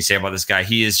 what else can you say about this guy?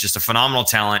 He is just a phenomenal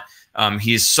talent.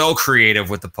 He is so creative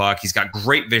with the puck. He's got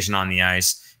great vision on the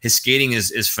ice. His skating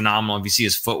is phenomenal. If you see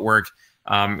his footwork,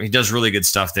 he does really good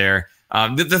stuff there.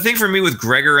 The thing for me with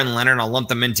Gregor and Leonard, I'll lump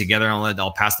them in together, and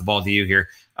I'll pass the ball to you here,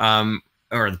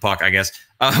 or the puck, I guess.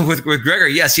 With Gregor,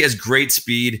 yes, he has great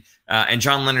speed. And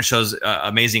John Leonard shows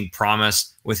amazing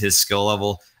promise with his skill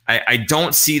level. I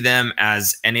don't see them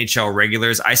as NHL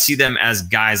regulars. I see them as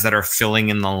guys that are filling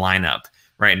in the lineup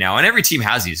right now. And every team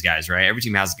has these guys, right? Every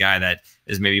team has a guy that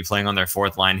is maybe playing on their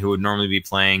fourth line who would normally be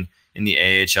playing in the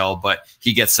AHL, but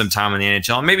he gets some time in the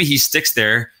NHL. Maybe he sticks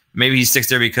there. Maybe he sticks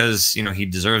there because he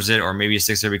deserves it, or maybe he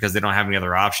sticks there because they don't have any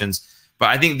other options. But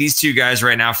I think these two guys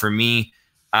right now, for me,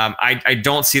 I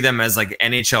don't see them as like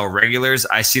NHL regulars.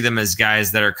 I see them as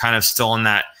guys that are kind of still in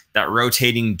that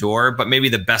rotating door, but maybe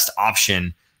the best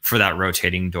option for that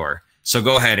rotating door. So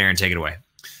go ahead, Aaron, take it away.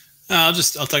 I'll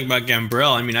talk about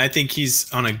Gambrell. I think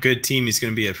he's on a good team. He's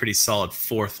going to be a pretty solid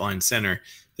fourth line center.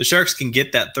 The Sharks can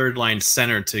get that third line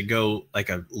center to go like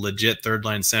a legit third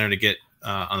line center to get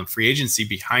on free agency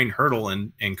behind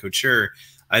Hertl and Couture.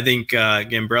 I think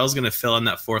Gambrell's going to fill in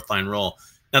that fourth line role.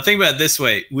 Now think about it this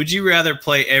way. Would you rather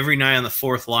play every night on the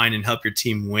fourth line and help your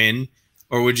team win,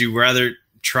 or would you rather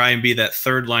try and be that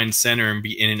third line center and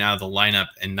be in and out of the lineup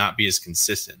and not be as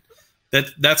consistent?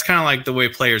 That's kind of like the way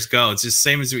players go. It's just the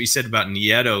same as what you said about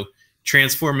Nieto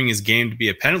transforming his game to be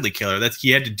a penalty killer.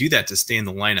 He had to do that to stay in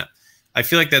the lineup. I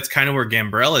feel like that's kind of where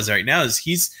Gambrell is right now. Is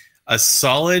he's a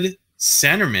solid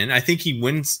centerman. I think he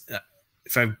wins.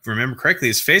 If I remember correctly,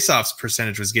 his faceoffs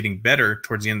percentage was getting better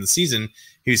towards the end of the season.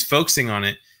 He was focusing on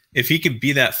it. If he could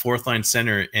be that fourth line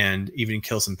center and even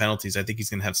kill some penalties, I think he's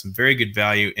going to have some very good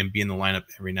value and be in the lineup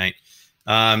every night.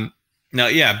 Now,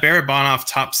 yeah, Barabanov,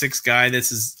 top 6 guy.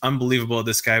 This is unbelievable.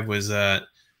 This guy was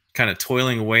kind of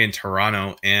toiling away in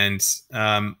Toronto. And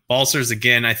Balcers,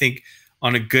 again, I think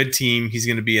on a good team, he's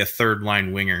going to be a third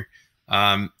line winger.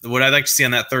 What I'd like to see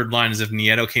on that third line is if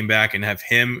Nieto came back and have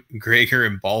him, Gregor,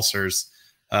 and Balcers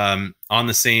on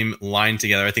the same line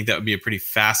together. I think that would be a pretty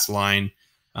fast line.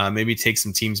 Maybe take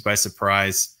some teams by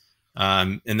surprise.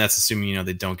 And that's assuming,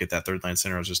 they don't get that third line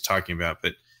center I was just talking about.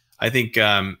 But I think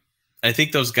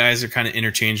those guys are kind of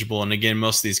interchangeable. And again,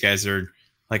 most of these guys are,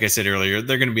 like I said earlier,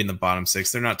 they're going to be in the bottom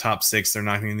 6. They're not top 6. They're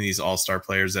not going to be these all-star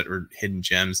players that are hidden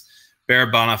gems.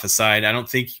 Barabanov aside, I don't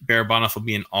think Barabanov will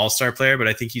be an all-star player, but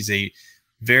I think he's a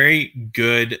very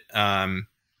good,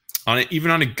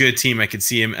 even on a good team, I could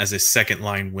see him as a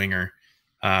second-line winger.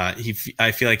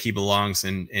 I feel like he belongs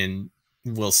and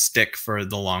will stick for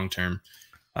the long term.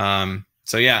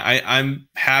 So yeah, I'm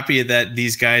happy that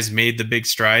these guys made the big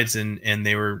strides and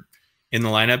they were in the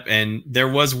lineup. And there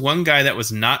was one guy that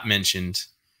was not mentioned.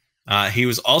 He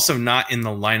was also not in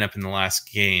the lineup in the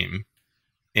last game.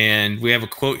 And we have a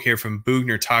quote here from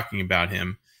Boughner talking about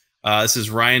him. This is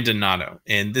Ryan Donato.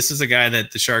 And this is a guy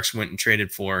that the Sharks went and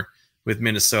traded for with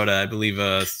Minnesota, I believe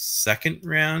a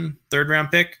third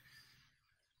round pick.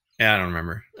 Yeah, I don't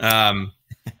remember.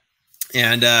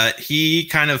 And he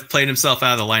kind of played himself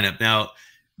out of the lineup. Now,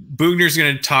 Boughner's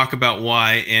going to talk about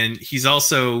why, and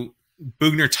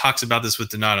Boughner talks about this with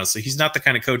Donato, so he's not the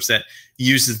kind of coach that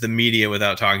uses the media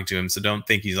without talking to him, so don't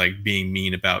think he's like being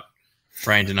mean about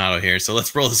Ryan Donato here. So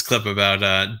let's roll this clip about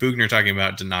Boughner talking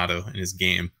about Donato and his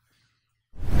game.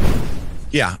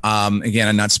 Yeah. Again,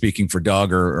 I'm not speaking for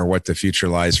Doug or what the future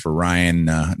lies for Ryan.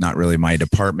 Not really my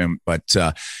department, but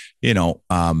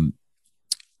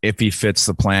if he fits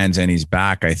the plans and he's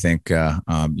back, I think,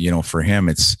 for him,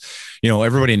 it's,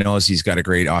 everybody knows he's got a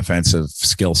great offensive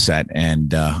skill set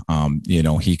and,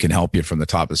 he can help you from the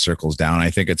top of circles down.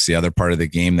 I think it's the other part of the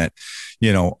game that,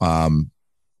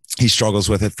 he struggles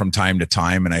with it from time to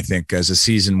time. And I think as the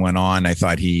season went on, I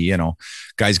thought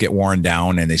guys get worn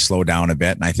down and they slow down a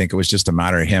bit. And I think it was just a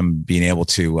matter of him being able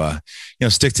to,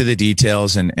 stick to the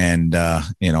details and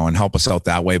help us out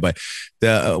that way. But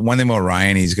the one thing about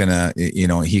Ryan, he's going to,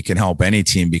 he can help any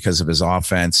team because of his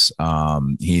offense.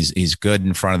 He's good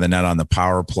in front of the net on the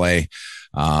power play.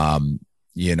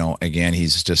 Again,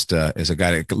 he's just is a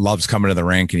guy that loves coming to the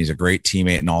rink and he's a great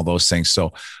teammate and all those things.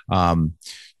 So,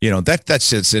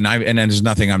 that's just, and there's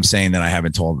nothing I'm saying that I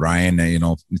haven't told Ryan,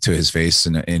 to his face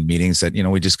in meetings that,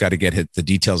 we just got to get the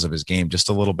details of his game just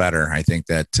a little better. I think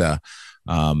that,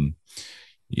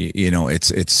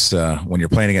 it's when you're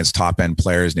playing against top end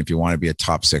players, and if you want to be a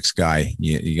top 6 guy,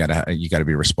 you gotta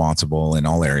be responsible in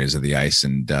all areas of the ice.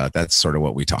 And that's sort of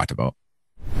what we talked about.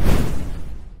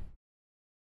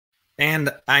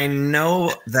 And I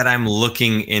know that I'm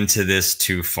looking into this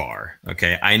too far.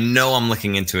 Okay. I know I'm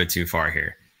looking into it too far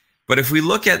here. But if we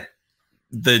look at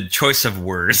the choice of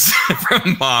words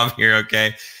from Bob here,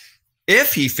 okay,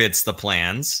 if he fits the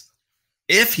plans,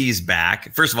 if he's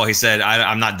back, first of all, he said,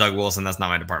 I'm not Doug Wilson. That's not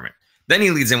my department. Then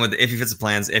he leads in with if he fits the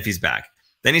plans, if he's back.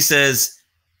 Then he says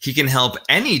he can help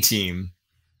any team.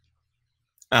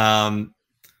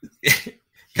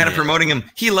 Kind of promoting him.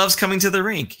 He loves coming to the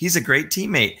rink. He's a great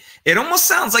teammate. It almost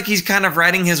sounds like he's kind of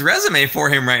writing his resume for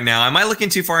him right now. Am I looking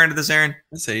too far into this, Aaron?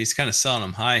 I'd say he's kind of selling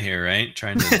him high here, right?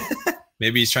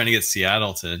 Maybe he's trying to get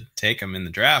Seattle to take him in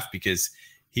the draft because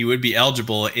he would be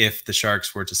eligible if the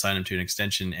Sharks were to sign him to an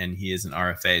extension and he is an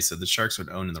RFA. So the Sharks would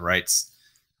own the rights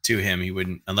to him. He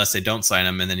wouldn't, unless they don't sign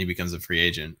him and then he becomes a free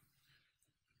agent.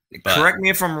 Correct me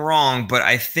if I'm wrong, but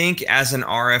I think as an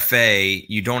RFA,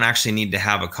 you don't actually need to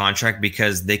have a contract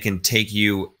because they can take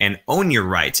you and own your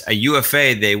rights. A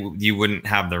UFA, you wouldn't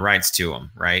have the rights to them,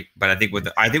 right? But I think with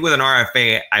an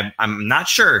RFA, I'm not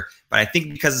sure, but I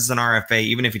think because it's an RFA,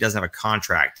 even if he doesn't have a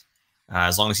contract,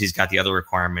 as long as he's got the other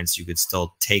requirements, you could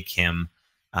still take him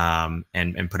and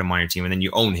put him on your team, and then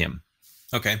you own him.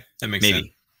 Okay, that makes sense.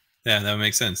 Yeah, that would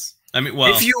make sense. I mean,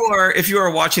 well, if you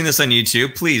are watching this on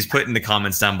YouTube, please put in the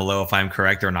comments down below if I'm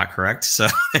correct or not correct. So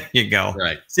there you go.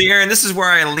 Right. See, Aaron, this is where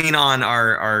I lean on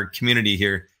our community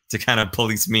here to kind of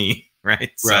police me, right?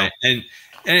 Right. And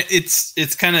And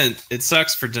it's kind of, it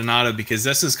sucks for Donato because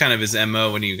this is kind of his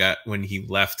MO when he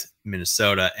left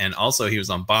Minnesota, and also he was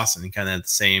on Boston. He kind of had the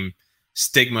same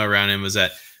stigma around him, was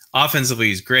that offensively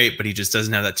he's great, but he just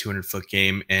doesn't have that 200-foot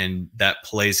game, and that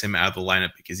plays him out of the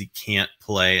lineup because he can't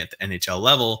play at the NHL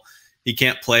level. He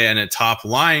can't play in a top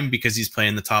line because he's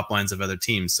playing the top lines of other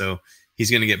teams. So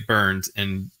he's going to get burned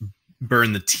and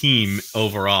burn the team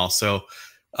overall. So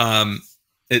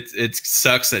it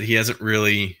sucks that he hasn't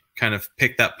really kind of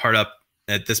picked that part up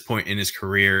at this point in his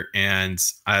career. And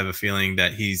I have a feeling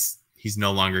that he's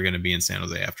no longer going to be in San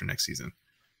Jose after next season.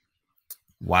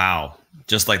 Wow.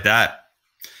 Just like that.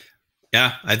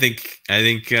 Yeah. I think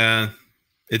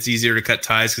it's easier to cut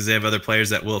ties because they have other players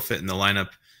that will fit in the lineup.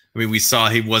 I mean, we saw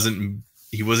he wasn't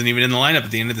even in the lineup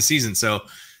at the end of the season. So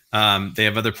they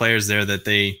have other players there that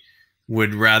they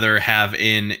would rather have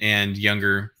in, and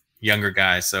younger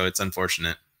guys. So it's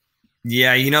unfortunate.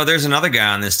 Yeah, there's another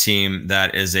guy on this team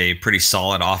that is a pretty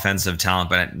solid offensive talent,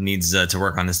 but needs to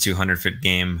work on his 200-foot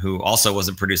game, who also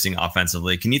wasn't producing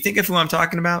offensively. Can you think of who I'm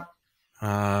talking about?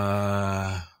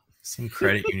 Some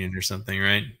credit union or something,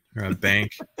 right? Or a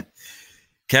bank.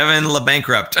 Kevin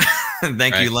LeBankrupt.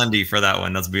 Thank Right. you, Lundy, for that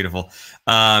one. That's beautiful.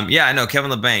 Yeah, I know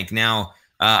Kevin LeBanc. Now,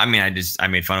 I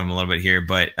made fun of him a little bit here,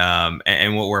 but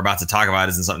and what we're about to talk about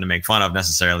isn't something to make fun of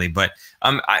necessarily. But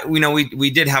we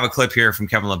did have a clip here from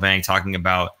Kevin LeBanc talking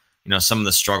about some of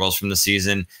the struggles from the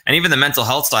season, and even the mental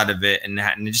health side of it, and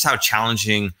just how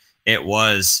challenging it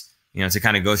was, to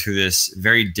kind of go through this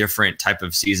very different type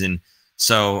of season.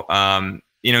 So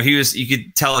you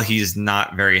could tell he's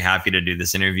not very happy to do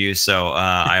this interview. So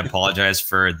I apologize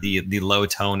for the low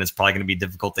tone. It's probably going to be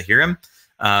difficult to hear him.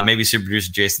 Maybe super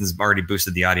producer Jason's already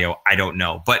boosted the audio. I don't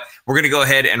know, but we're going to go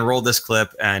ahead and roll this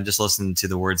clip and just listen to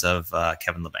the words of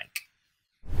Kevin LeBanc.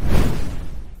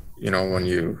 When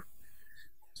you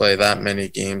play that many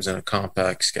games in a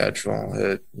compact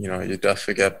schedule, you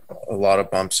definitely get a lot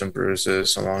of bumps and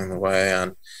bruises along the way.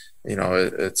 And,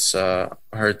 it's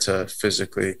hard to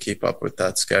physically keep up with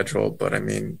that schedule, but I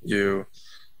mean, you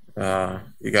got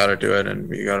to do it,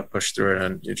 and you got to push through it,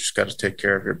 and you just got to take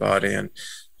care of your body and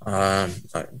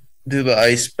do the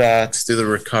ice baths, do the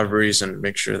recoveries, and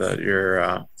make sure that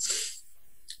you're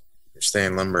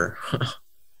staying limber.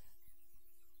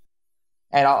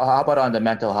 And how about on the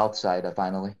mental health side,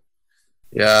 finally?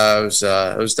 Yeah, it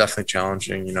was definitely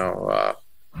challenging.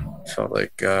 Felt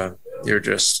like you're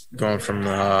just going from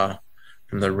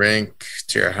the rink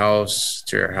to your house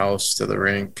to the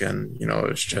rink, and it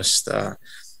was just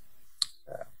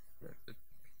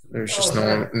there's just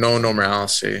no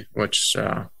normalcy, which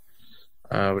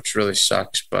really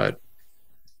sucks. But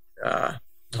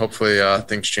hopefully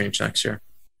things change next year.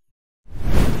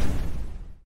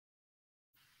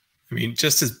 I mean,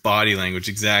 just his body language,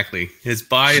 exactly. His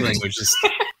body language just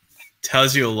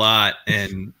tells you a lot,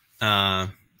 and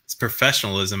his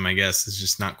professionalism, I guess, is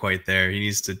just not quite there. He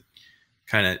needs to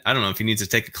kind of, I don't know if he needs to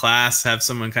take a class, have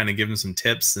someone kind of give him some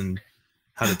tips and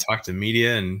how to talk to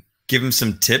media and give him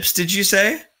some tips. Did you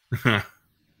say? Nice.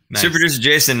 Super producer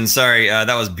Jason, sorry,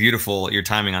 that was beautiful. Your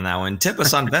timing on that one. Tip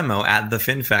us on Venmo at The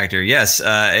Fin Factor. Yes,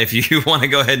 if you want to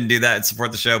go ahead and do that and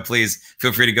support the show, please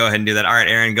feel free to go ahead and do that. All right,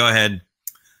 Aaron, go ahead.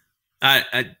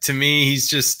 To me, he's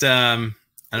just, I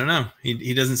don't know.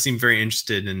 He doesn't seem very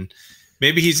interested. And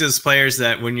maybe he's those players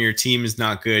that when your team is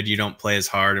not good, you don't play as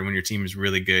hard. And when your team is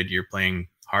really good, you're playing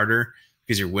harder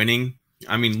because you're winning.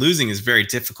 I mean, losing is very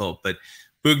difficult, but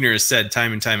Boughner has said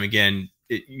time and time again,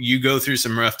 you go through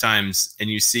some rough times and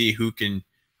you see who can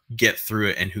get through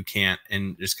it and who can't.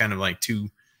 And there's kind of like two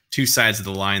sides of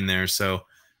the line there. So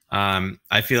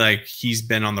I feel like he's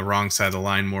been on the wrong side of the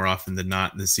line more often than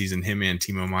not this season, him and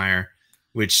Timo Meier,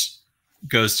 which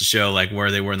goes to show like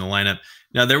where they were in the lineup.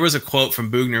 Now, there was a quote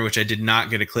from Boughner, which I did not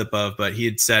get a clip of, but he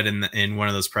had said in one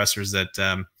of those pressers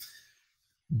that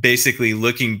basically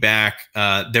looking back,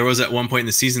 there was at one point in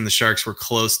the season, the Sharks were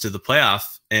close to the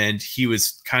playoff, and he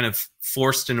was kind of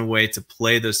forced in a way to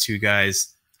play those two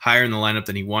guys higher in the lineup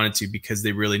than he wanted to because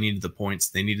they really needed the points.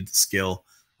 They needed the skill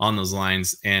on those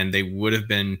lines, and they would have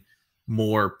been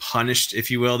more punished, if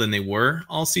you will, than they were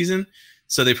all season.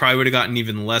 So they probably would have gotten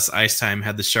even less ice time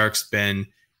had the Sharks been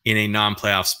in a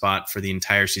non-playoff spot for the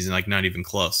entire season, like not even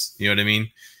close. You know what I mean?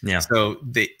 Yeah. So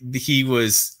he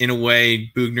was, in a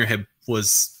way, Boughner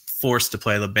was forced to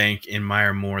play LeBanc and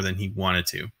Meier more than he wanted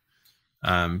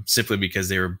to, simply because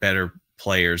they were better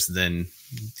players than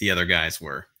the other guys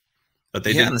were. But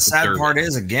they didn't. And the sad part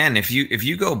is, again, if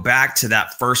you go back to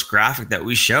that first graphic that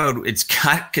we showed, it's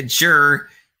got Couture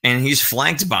and he's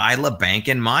flanked by LeBanc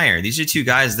and Meier. These are two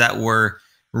guys that were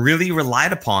really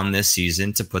relied upon this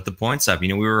season to put the points up.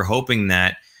 We were hoping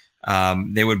that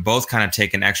they would both kind of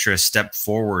take an extra step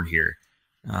forward here.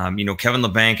 Kevin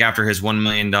LeBanc, after his $1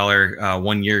 million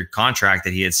 1-year contract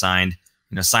that he had signed,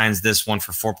 signs this one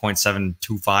for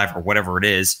 4.725 or whatever it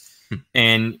is.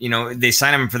 And, they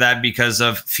sign him for that because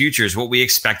of futures, what we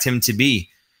expect him to be.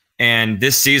 And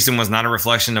this season was not a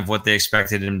reflection of what they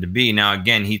expected him to be. Now,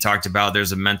 again, he talked about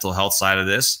there's a mental health side of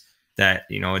this that,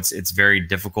 it's very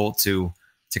difficult to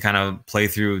kind of play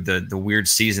through the weird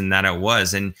season that it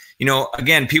was. And,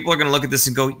 again, people are going to look at this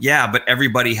and go, yeah, but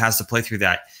everybody has to play through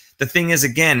that. The thing is,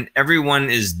 again, everyone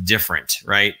is different,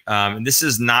 right? This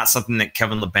is not something that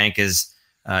Kevin LeBanc is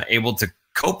able to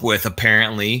cope with,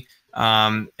 apparently.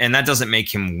 And that doesn't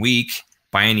make him weak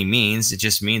by any means. It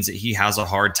just means that he has a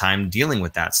hard time dealing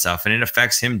with that stuff, and it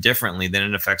affects him differently than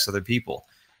it affects other people.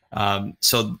 I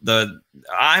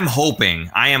am hoping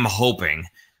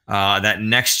that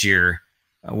next year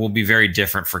will be very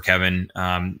different for Kevin,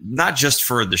 not just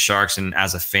for the Sharks and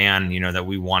as a fan, that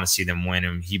we want to see them win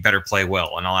and he better play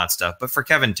well and all that stuff, but for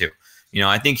Kevin too.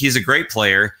 I think he's a great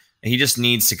player. He just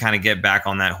needs to kind of get back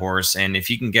on that horse. And if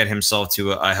he can get himself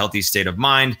to a healthy state of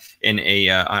mind in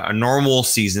a normal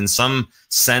season, some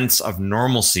sense of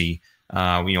normalcy,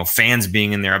 fans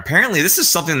being in there. Apparently, this is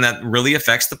something that really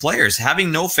affects the players.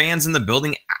 Having no fans in the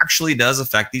building actually does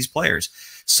affect these players.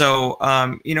 So,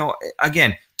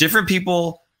 again, different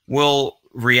people will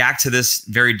react to this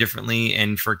very differently.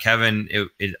 And for Kevin,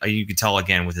 you could tell,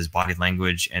 again, with his body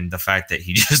language and the fact that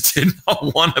he just did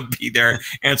not want to be there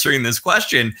answering this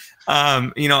question.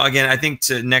 Again, I think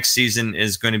next season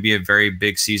is going to be a very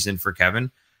big season for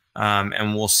Kevin.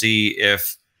 And we'll see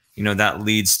if, that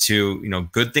leads to,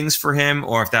 good things for him,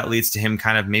 or if that leads to him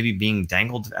kind of maybe being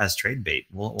dangled as trade bait.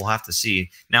 We'll have to see.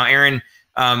 Now, Aaron,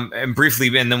 and briefly,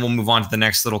 and then we'll move on to the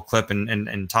next little clip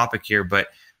and topic here. But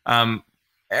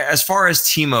as far as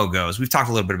Timo goes, we've talked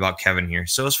a little bit about Kevin here.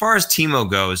 So as far as Timo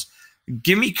goes,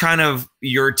 give me kind of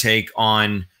your take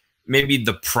on maybe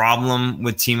the problem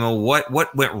with Timo.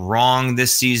 What went wrong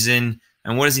this season,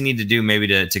 and what does he need to do maybe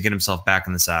to get himself back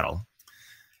in the saddle?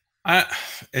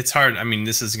 It's hard. I mean,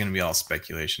 this is going to be all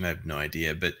speculation. I have no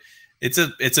idea, but it's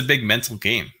a big mental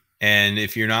game. And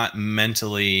if you're not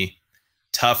mentally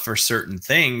tough for certain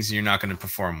things, you're not going to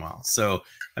perform well. So,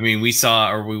 I mean, we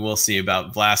saw, or we will see,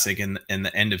 about Vlasic and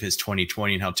the end of his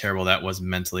 2020 and how terrible that was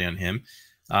mentally on him.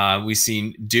 We've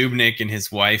seen Dubnyk and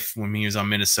his wife when he was on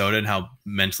Minnesota and how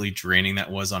mentally draining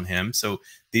that was on him. So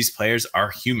these players are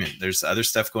human. There's other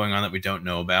stuff going on that we don't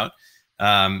know about.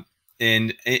 And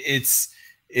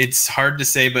it's hard to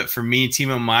say, but for me,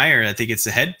 Timo Meier, I think it's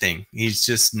a head thing. He's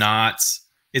just not.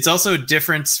 It's also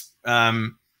different.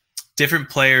 Different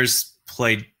players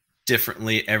play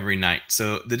differently every night.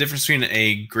 So the difference between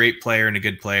a great player and a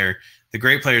good player, the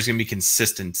great player is going to be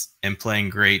consistent and playing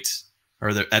great,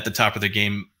 or they're at the top of their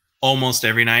game almost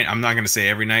every night. I'm not going to say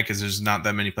every night because there's not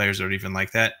that many players that are even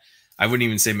like that. I wouldn't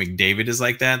even say McDavid is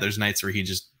like that. There's nights where he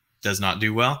just does not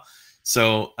do well.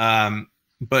 So,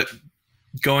 but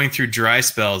going through dry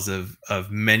spells of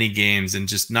many games and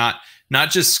just not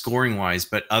just scoring wise,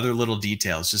 but other little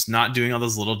details, just not doing all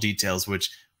those little details, which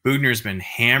Boughner's been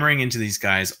hammering into these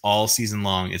guys all season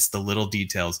long. It's the little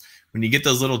details. When you get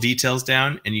those little details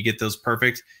down and you get those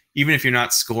perfect, even if you're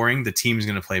not scoring, the team's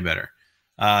going to play better.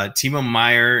 Timo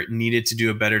Meier needed to do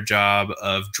a better job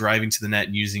of driving to the net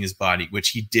and using his body, which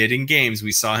he did in games.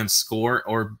 We saw him score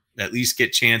or at least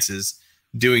get chances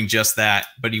doing just that,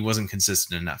 but he wasn't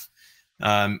consistent enough.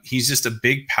 He's just a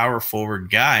big power forward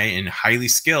guy and highly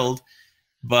skilled,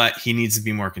 but he needs to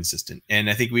be more consistent. And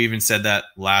I think we even said that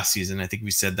last season. I think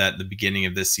we said that at the beginning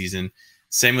of this season.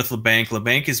 Same with LeBanc.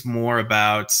 LeBanc is more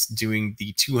about doing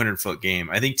the 200-foot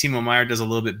game. I think Timo Meier does a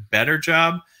little bit better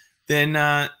job than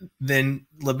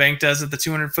LeBanc does at the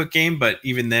 200-foot game, but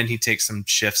even then he takes some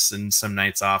shifts and some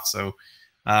nights off. So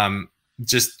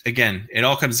just, again, it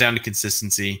all comes down to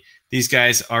consistency. These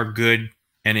guys are good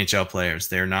NHL players.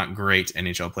 They're not great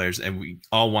NHL players, and we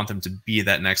all want them to be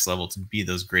that next level, to be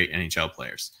those great NHL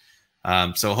players.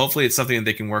 So hopefully it's something that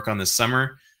they can work on this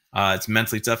summer. It's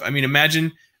mentally tough. I mean,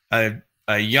 imagine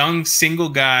a young single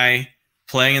guy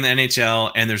playing in the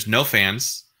NHL and there's no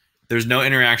fans. There's no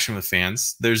interaction with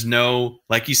fans. There's no,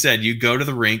 like you said, you go to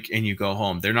the rink and you go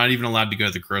home. They're not even allowed to go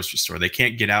to the grocery store. They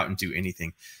can't get out and do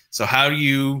anything. So how do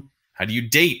you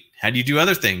date? How do you do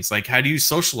other things? Like, how do you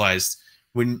socialize?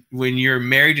 When you're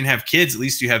married and have kids, at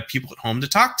least you have people at home to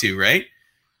talk to, right?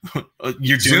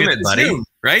 You're doing it, buddy. Zoom,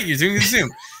 right? You're doing the Zoom.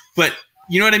 But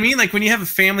you know what I mean? Like, when you have a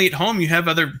family at home, you have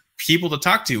other people to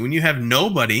talk to. When you have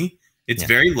nobody, it's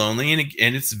very lonely and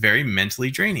it's very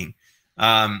mentally draining.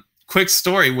 Quick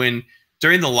story: when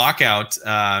during the lockout,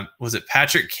 was it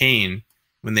Patrick Kane,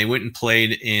 when they went and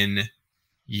played in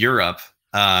Europe,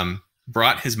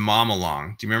 brought his mom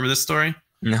along. Do you remember this story?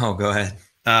 No, go ahead.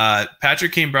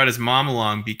 Patrick Kane brought his mom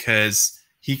along because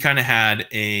he kind of had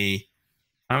I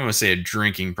don't want to say a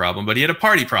drinking problem, but he had a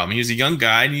party problem. He was a young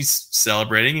guy and he's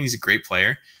celebrating and he's a great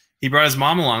player. He brought his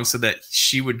mom along so that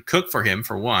she would cook for him,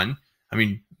 for one. I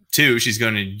mean, two, she's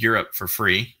going to Europe for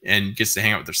free and gets to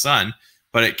hang out with her son,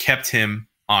 but it kept him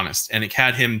honest and it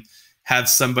had him have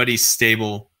somebody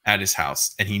stable at his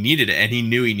house, and he needed it, and he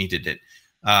knew he needed it.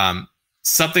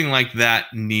 Something like that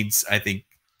I think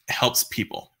helps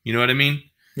people. You know what I mean?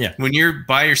 Yeah. When you're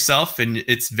by yourself and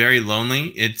it's very lonely,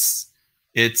 it's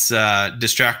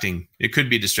distracting. It could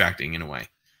be distracting in a way.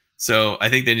 So I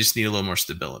think they just need a little more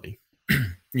stability.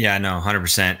 Yeah, no,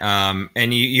 100%.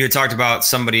 And you had talked about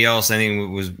somebody else. I think it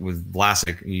was with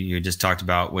Vlasic. You just talked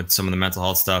about with some of the mental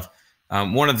health stuff.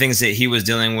 One of the things that he was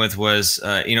dealing with was,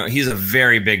 he's a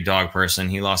very big dog person.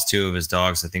 He lost 2 of his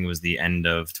dogs. I think it was the end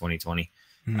of 2020.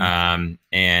 Mm-hmm.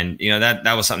 And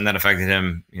that was something that affected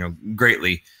him,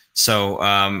 greatly. So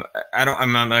I'm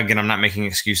not making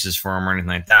excuses for him or anything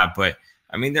like that. But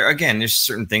I mean, there's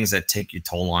certain things that take your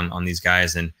toll on these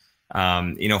guys. And,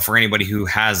 for anybody who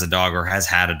has a dog or has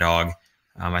had a dog,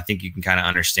 I think you can kind of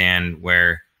understand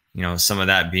where, some of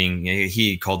that being,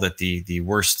 he called it the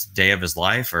worst day of his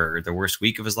life or the worst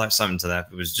week of his life, something to that.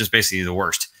 It was just basically the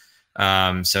worst.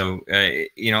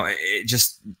 It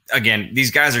just, again, these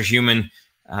guys are human.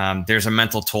 There's a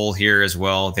mental toll here as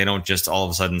well. They don't just all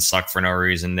of a sudden suck for no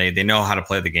reason. They know how to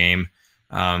play the game.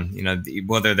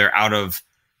 Whether they're out of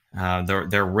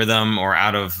their rhythm or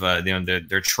out of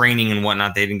their training and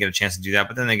whatnot, they didn't get a chance to do that.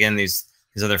 But then again, these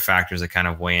other factors that kind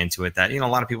of weigh into it that a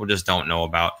lot of people just don't know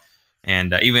about.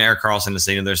 And even Eric Carlson is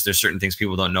saying there's certain things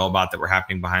people don't know about that were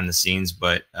happening behind the scenes,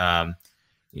 but and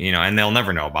they'll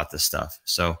never know about this stuff.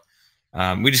 So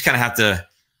we just kind of have to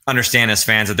understand as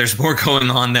fans that there's more going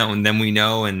on than we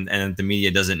know, and the media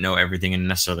doesn't know everything and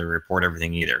necessarily report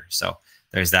everything either. So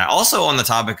there's that. Also on the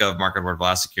topic of Marc-Edouard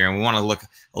Vlasic here, and we want to look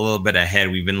a little bit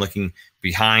ahead. We've been looking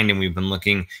behind, and we've been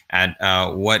looking at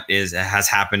what has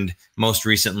happened most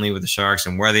recently with the Sharks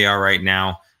and where they are right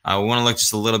now. We want to look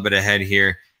just a little bit ahead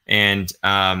here. And,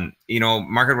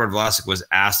 Marc-Edouard Vlasic was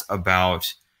asked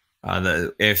about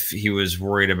if he was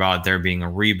worried about there being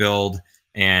a rebuild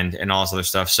and all this other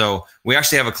stuff. So we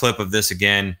actually have a clip of this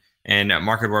again, and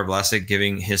Marc-Edouard Vlasic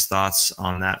giving his thoughts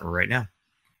on that right now.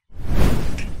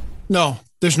 No,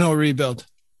 there's no rebuild.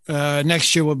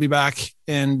 Next year we'll be back,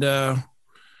 and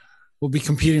we'll be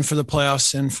competing for the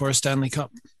playoffs and for a Stanley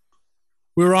Cup.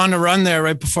 We were on a run there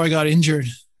right before I got injured,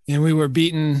 and we were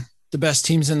beating the best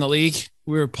teams in the league.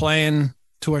 We were playing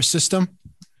to our system.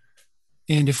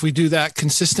 And if we do that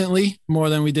consistently more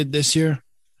than we did this year,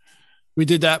 we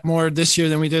did that more this year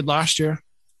than we did last year.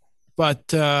 But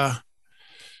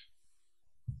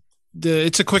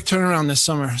it's a quick turnaround this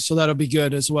summer, so that'll be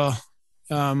good as well.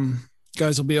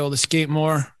 Guys will be able to skate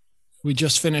more. We're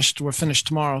finished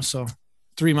tomorrow. So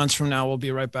 3 months from now, we'll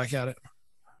be right back at it.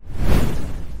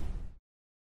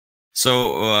 So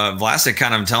Vlasic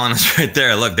kind of telling us right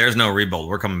there, look, there's no rebuild.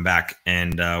 We're coming back,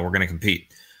 and we're going to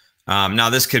compete. Now,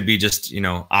 this could be just,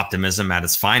 optimism at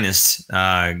its finest,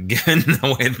 given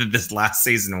the way that this last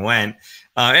season went.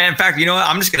 And in fact,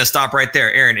 I'm just going to stop right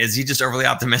there. Aaron, is he just overly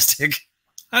optimistic?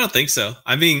 I don't think so.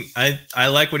 I mean, I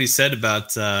like what he said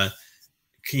about,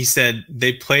 he said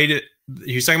they played it.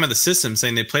 He was talking about the system,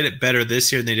 saying they played it better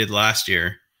this year than they did last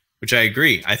year, which I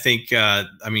agree. I think,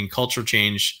 cultural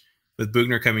change with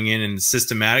Boughner coming in and the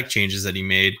systematic changes that he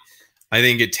made, I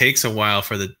think it takes a while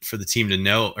for the team to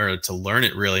know or to learn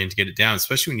it really and to get it down,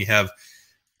 especially when you have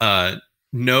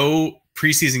no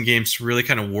preseason games to really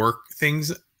kind of work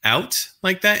things out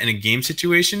like that in a game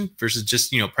situation versus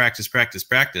just,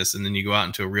 practice, and then you go out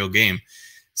into a real game.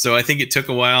 So I think it took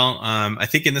a while. I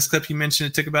think in this clip you mentioned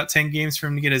it took about 10 games for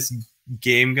him to get his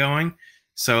game going.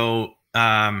 So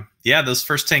those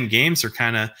first 10 games are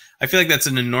kind of, I feel like that's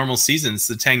in a normal season. It's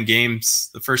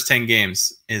the first 10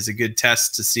 games is a good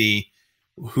test to see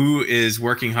who is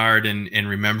working hard and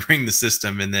remembering the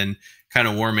system and then kind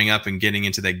of warming up and getting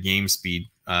into that game speed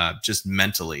just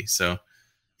mentally. So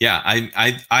yeah,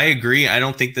 I agree. I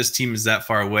don't think this team is that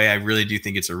far away. I really do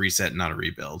think it's a reset, not a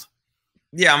rebuild.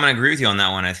 Yeah, I'm going to agree with you on that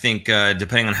one. I think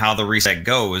depending on how the reset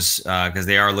goes, because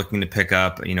they are looking to pick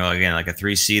up, again, like a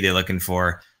 3C, they're looking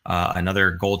for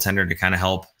another goaltender to kind of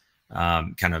help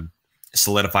kind of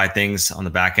solidify things on the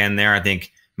back end there. I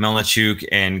think Melnichuk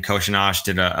and Koshinash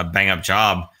did a bang-up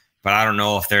job, but I don't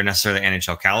know if they're necessarily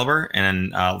NHL caliber,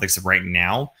 and at least right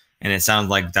now. And it sounds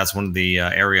like that's one of the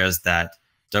areas that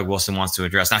Doug Wilson wants to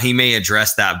address. Now, he may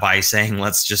address that by saying,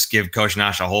 let's just give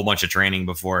Koshinash a whole bunch of training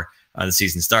before the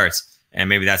season starts. and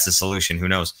maybe that's the solution. Who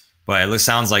knows? But it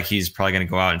sounds like he's probably going to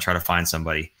go out and try to find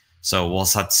somebody. So we'll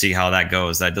have to see how that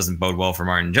goes. That doesn't bode well for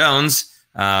Martin Jones,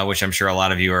 which I'm sure a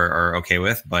lot of you are okay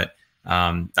with. But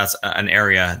that's an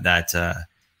area that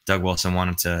Doug Wilson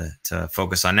wanted to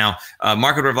focus on. Now,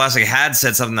 Marc-Edouard Vlasic had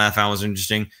said something that I found was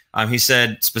interesting. He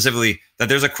said specifically that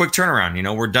there's a quick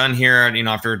turnaround. We're done here,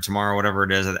 after tomorrow, whatever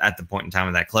it is, at the point in time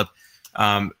of that clip.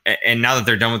 And now that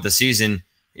they're done with the season,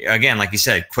 again, like you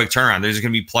said, quick turnaround. There's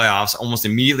going to be playoffs almost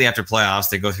immediately after playoffs.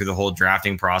 They go through the whole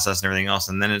drafting process and everything else.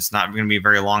 And then it's not going to be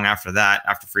very long after that.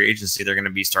 After free agency, they're going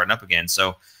to be starting up again.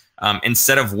 So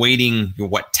instead of waiting,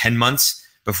 10 months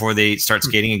before they start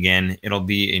skating again, it'll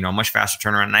be, a much faster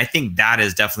turnaround. And I think that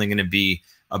is definitely going to be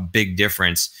a big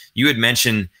difference. You had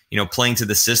mentioned, playing to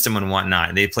the system and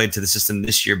whatnot. They played to the system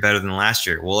this year better than last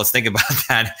year. Well, let's think about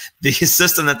that. The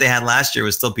system that they had last year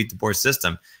was still Pete DeBoer's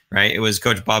system, right? It was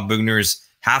Coach Bob Boughner's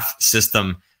half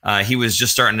system. He was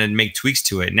just starting to make tweaks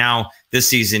to it. Now, this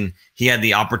season, he had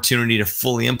the opportunity to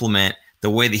fully implement the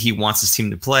way that he wants his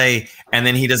team to play, and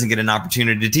then he doesn't get an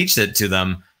opportunity to teach it to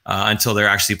them until they're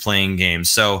actually playing games.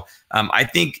 So I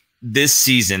think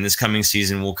this coming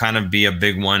season will kind of be a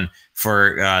big one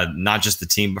for not just the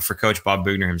team, but for Coach Bob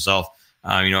Boughner himself.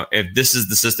 If this is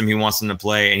the system he wants them to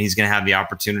play, and he's going to have the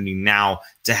opportunity now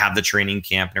to have the training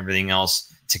camp and everything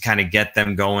else to kind of get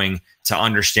them going, to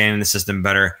understanding the system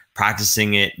better,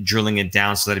 practicing it, drilling it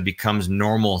down so that it becomes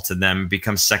normal to them,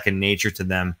 becomes second nature to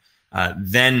them.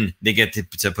 Then they get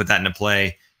to put that into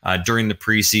play during the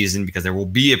preseason, because there will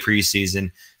be a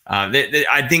preseason.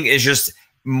 I think it's just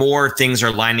more things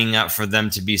are lining up for them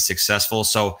to be successful.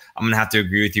 So I'm going to have to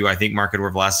agree with you. I think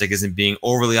Marc-Edouard Vlasic isn't being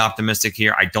overly optimistic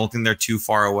here. I don't think they're too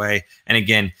far away. And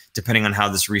again, depending on how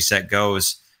this reset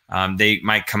goes, they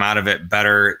might come out of it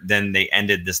better than they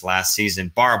ended this last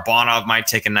season. Barabanov might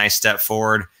take a nice step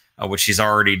forward, which he's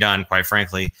already done, quite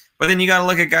frankly. But then you got to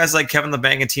look at guys like Kevin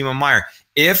LeBanc and Timo Meier.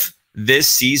 If this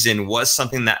season was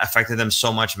something that affected them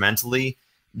so much mentally,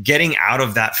 getting out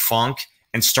of that funk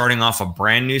and starting off a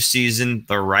brand new season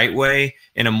the right way,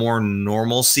 in a more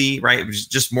normalcy, right?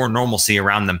 Just more normalcy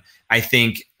around them, I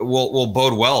think will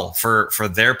bode well for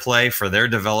their play, for their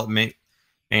development,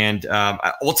 and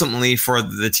ultimately for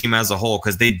the team as a whole,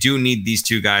 because they do need these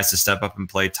two guys to step up and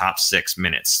play top 6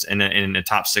 minutes in the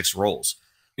top 6 roles.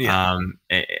 Yeah.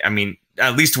 I mean,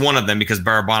 at least one of them, because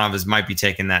Barabanov might be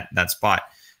taking that spot.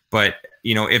 But,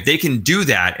 if they can do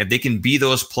that, if they can be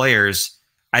those players,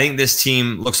 I think this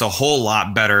team looks a whole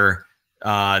lot better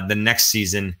the next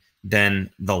season than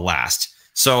the last.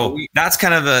 So that's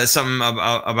kind of something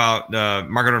about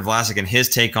Marc-Edouard Vlasic and his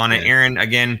take on it. Aaron,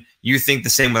 again, you think the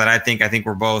same way that I think. I think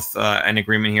we're both in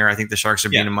agreement here. I think the Sharks are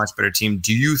being a much better team.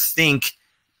 Do you think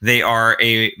they are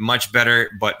a much better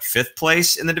but 5th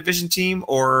place in the division team,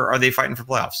 or are they fighting for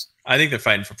playoffs? I think they're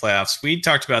fighting for playoffs. We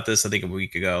talked about this, I think, a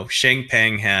week ago. Sheng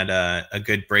Peng had a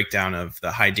good breakdown of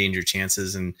the high danger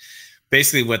chances, and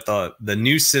basically what the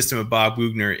new system of Bob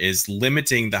Boughner is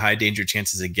limiting the high danger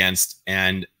chances against,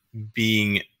 and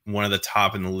being one of the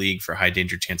top in the league for high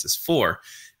danger chances for.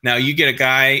 Now you get a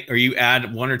guy, or you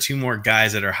add 1 or 2 more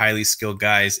guys that are highly skilled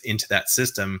guys into that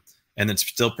system, and it's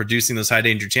still producing those high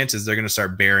danger chances, they're going to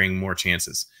start bearing more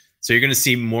chances. So you're going to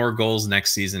see more goals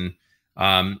next season.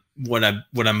 What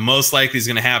I'm most likely is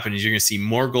going to happen is you're going to see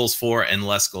more goals for and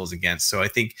less goals against. So I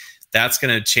think that's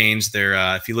going to change their,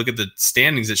 if you look at the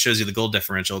standings, it shows you the goal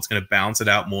differential. It's going to balance it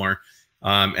out more,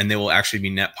 and they will actually be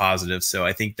net positive. So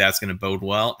I think that's going to bode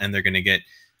well, and they're going to get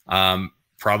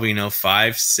probably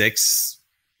 5, 6,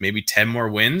 maybe 10 more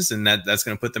wins, and that's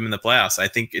going to put them in the playoffs. I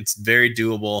think it's very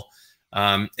doable.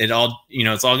 It's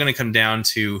all going to come down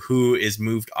to who is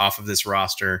moved off of this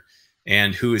roster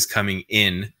and who is coming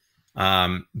in.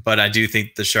 But I do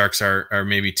think the Sharks are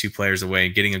maybe 2 players away,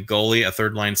 getting a goalie, a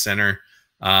third line center,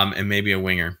 and maybe a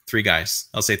winger. 3 guys.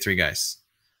 I'll say 3 guys.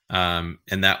 And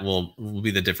that will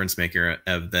be the difference maker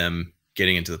of them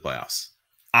getting into the playoffs.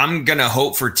 I'm going to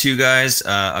hope for 2 guys,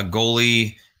 a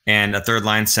goalie and a third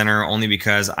line center, only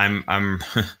because I'm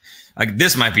like,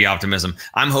 this might be optimism.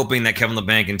 I'm hoping that Kevin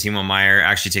LeBanc and Timo Meier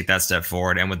actually take that step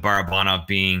forward. And with Barabanov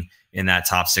being in that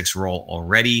top 6 role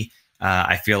already,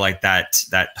 I feel like that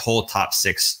whole top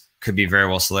 6 could be very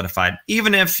well solidified.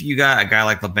 Even if you got a guy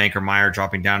like LeBanc or Meier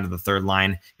dropping down to the third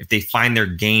line, if they find their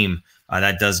game,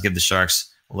 that does give the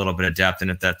Sharks a little bit of depth. And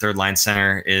if that third line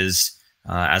center is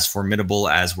as formidable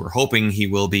as we're hoping he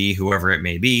will be, whoever it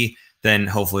may be, then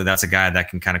hopefully that's a guy that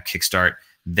can kind of kickstart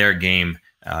their game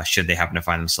should they happen to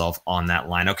find themselves on that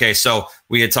line. Okay, so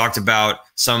we had talked about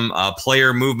some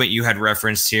player movement you had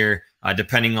referenced here,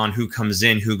 depending on who comes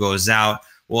in, who goes out.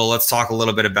 well, let's talk a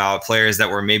little bit about players that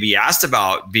were maybe asked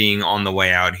about being on the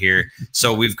way out here.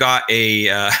 So we've got a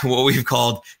what we've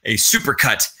called a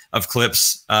supercut of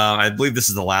clips. I believe this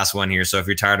is the last one here. So if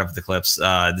you're tired of the clips,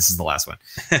 this is the last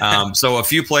one. So a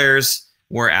few players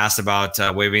were asked about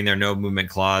waiving their no movement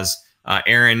clause.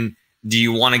 Aaron, do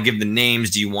you want to give the names?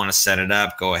 Do you want to set it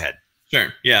up? Go ahead.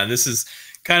 Sure. Yeah, this is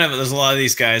kind of, there's a lot of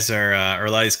these guys or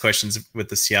a lot of these questions with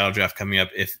the Seattle draft coming up.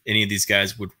 If any of these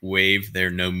guys would waive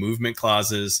their no movement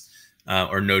clauses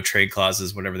or no trade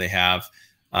clauses, whatever they have.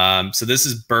 So this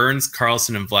is Burns,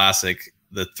 Carlson, and Vlasic,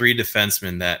 the three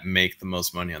defensemen that make the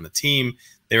most money on the team.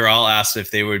 They were all asked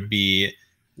if they would be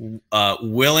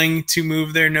willing to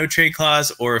move their no trade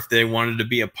clause or if they wanted to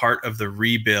be a part of the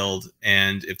rebuild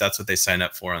and if that's what they signed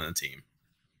up for on the team.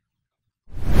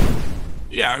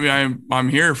 Yeah, I mean, I'm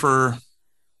here for,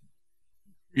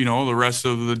 you know, the rest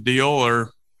of the deal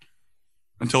or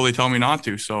until they tell me not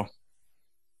to. So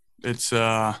it's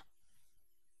not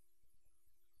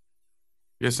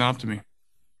up to me.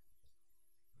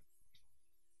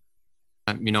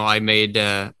 You know, I made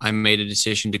a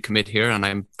decision to commit here, and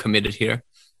I'm committed here.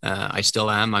 I still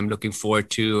am. I'm looking forward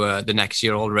to the next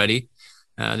year already.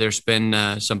 There's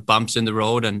been some bumps in the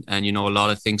road, and you know, a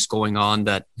lot of things going on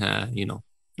that you know,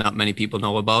 not many people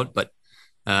know about, but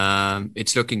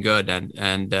it's looking good,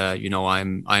 and you know,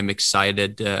 I'm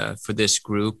excited for this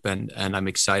group, and I'm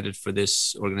excited for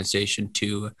this organization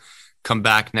to come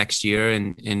back next year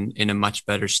in a much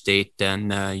better state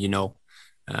than you know,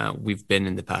 we've been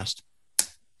in the past.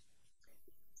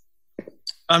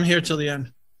 I'm here till the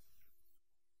end.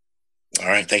 All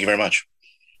right. Thank you very much.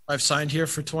 I've signed here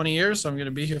for 20 years. So I'm going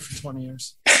to be here for 20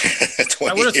 years. 20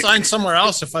 I would have years. signed somewhere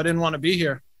else if I didn't want to be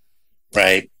here.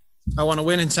 Right. I want to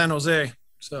win in San Jose.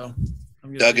 So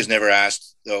Doug has never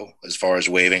asked, though, as far as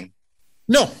waiving.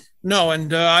 No.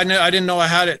 And I didn't know I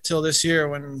had it till this year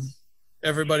when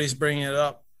everybody's bringing it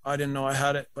up. I didn't know I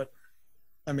had it, but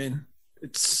I mean,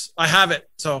 I have it.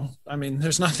 So, I mean,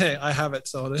 there's nothing, I have it.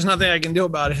 So there's nothing I can do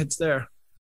about it. It's there.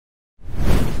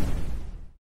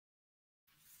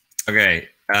 Okay.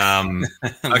 A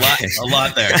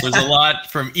lot there. There's a lot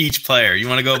from each player. You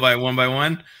want to go by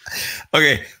one?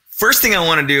 Okay. First thing I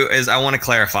want to do is I want to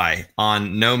clarify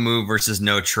on no move versus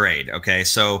no trade. Okay.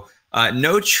 So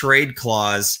no trade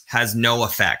clause has no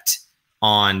effect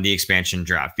on the expansion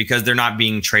draft because they're not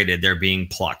being traded. They're being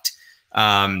plucked.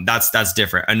 That's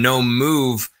different. A no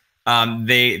move,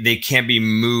 they can't be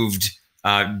moved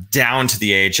down to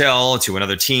the AHL, to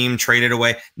another team, traded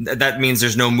away. That means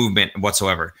there's no movement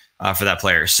whatsoever for that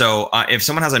player. So if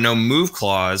someone has a no move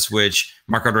clause, which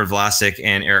Marc-Edouard Vlasic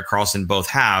and Erik Karlsson both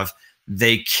have,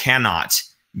 they cannot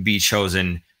be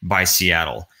chosen by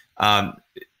Seattle.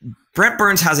 Brent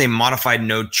Burns has a modified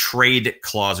no trade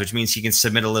clause, which means he can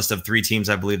submit a list of 3 teams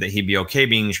I believe that he'd be okay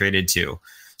being traded to.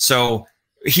 So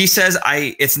he says,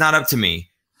 it's not up to me.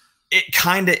 It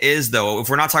kind of is, though. If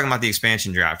we're not talking about the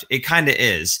expansion draft, it kind of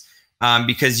is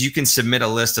because you can submit a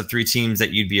list of 3 teams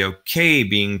that you'd be okay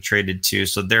being traded to.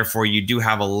 So therefore, you do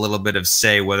have a little bit of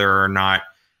say whether or not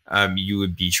you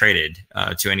would be traded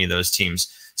to any of those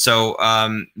teams. So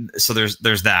so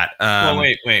there's that. Well,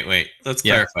 wait. Let's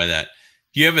clarify that.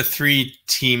 You have a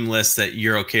 3-team list that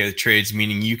you're okay with trades,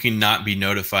 meaning you cannot be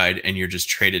notified and you're just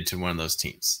traded to one of those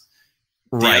teams.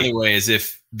 The other way is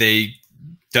if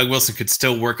Doug Wilson could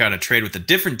still work out a trade with a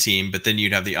different team, but then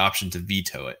you'd have the option to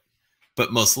veto it.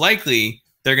 But most likely,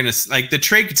 they're going to, like, the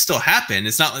trade could still happen.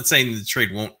 It's not saying the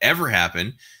trade won't ever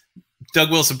happen.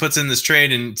 Doug Wilson puts in this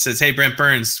trade and says, hey, Brent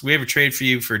Burns, we have a trade for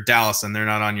you for Dallas, and they're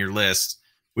not on your list.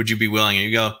 Would you be willing? And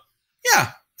you go,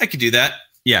 yeah, I could do that.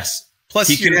 Yes.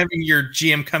 Plus, you're having your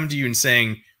GM come to you and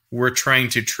saying, we're trying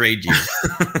to trade you.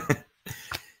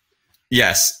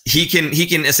 Yes. He can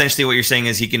essentially, what you're saying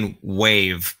is he can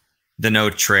waive the no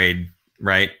trade,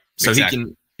 right? So exactly. He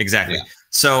can, exactly. Yeah.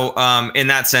 So in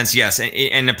that sense, yes.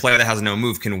 And a player that has a no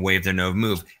move can waive their no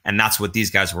move. And that's what these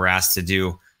guys were asked to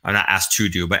do. Not asked to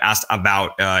do, but asked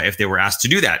about if they were asked to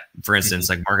do that. For instance,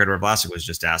 like Marc-Edouard Vlasic was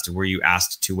just asked, were you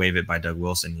asked to waive it by Doug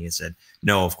Wilson? He said,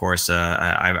 no, of course,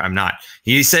 I'm not.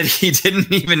 He said he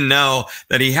didn't even know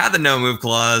that he had the no move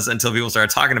clause until people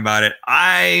started talking about it.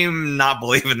 I'm not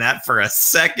believing that for a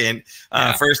second,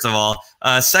 first of all.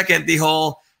 Second, the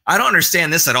whole, I don't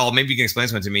understand this at all. Maybe you can explain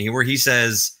something to me where he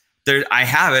says, I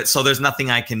have it, so there's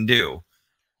nothing I can do.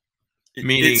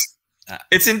 Meaning,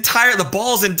 it's the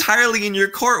ball's entirely in your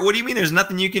court. What do you mean there's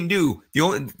nothing you can do? The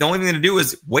only thing to do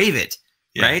is waive it,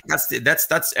 right?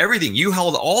 That's everything. You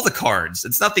held all the cards.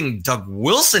 It's nothing Doug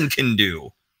Wilson can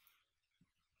do.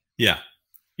 Yeah.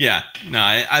 No,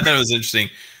 I thought it was interesting.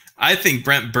 I think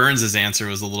Brent Burns' answer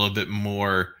was a little bit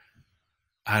more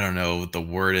I don't know what the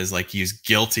word is, like he's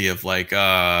guilty of like,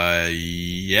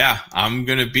 yeah, I'm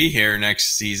going to be here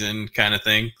next season kind of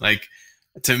thing. Like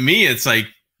to me, it's like,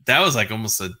 that was like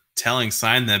almost a telling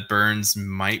sign that Burns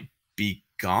might be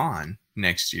gone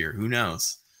next year. Who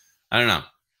knows? I don't know.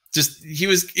 It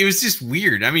was just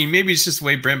weird. I mean, maybe it's just the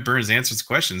way Brent Burns answers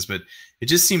questions, but it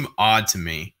just seemed odd to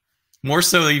me. More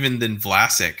so even than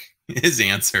Vlasic, his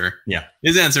answer. Yeah.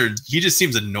 His answer, he just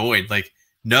seems annoyed. Like,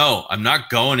 no, I'm not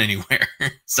going anywhere.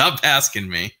 Stop asking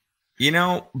me. You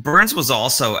know, Burns was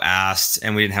also asked,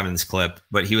 and we didn't have it in this clip,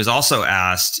 but he was also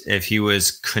asked if he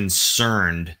was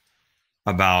concerned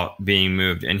about being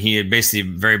moved. And he had basically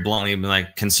very bluntly been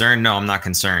like, concerned? No, I'm not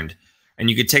concerned. And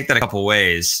you could take that a couple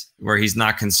ways, where he's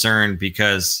not concerned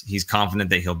because he's confident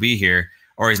that he'll be here,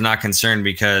 or he's not concerned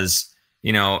because,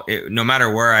 you know, no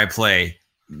matter where I play,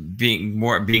 being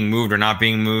moved or not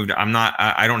being moved,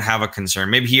 I don't have a concern.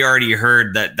 Maybe he already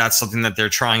heard that that's something that they're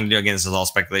trying to do. Again, this is all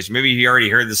speculation. Maybe he already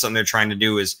heard that something they're trying to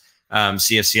do is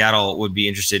see if Seattle would be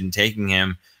interested in taking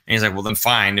him. And he's like, well, then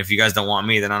fine. If you guys don't want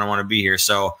me, then I don't want to be here.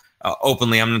 So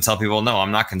openly, I'm going to tell people, no,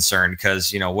 I'm not concerned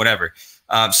because, you know, whatever.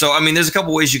 So, I mean, there's a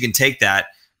couple ways you can take that.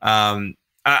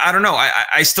 I don't know.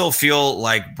 I still feel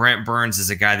like Brent Burns is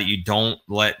a guy that you don't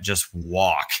let just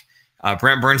walk.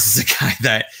 Brent Burns is a guy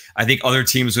that I think other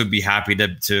teams would be happy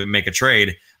to make a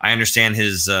trade. I understand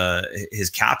his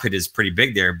cap hit is pretty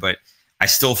big there, but I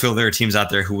still feel there are teams out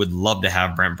there who would love to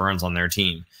have Brent Burns on their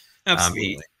team.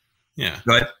 Absolutely. Yeah.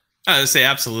 Go ahead. I would say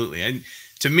absolutely.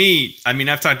 To me, I mean,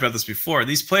 I've talked about this before.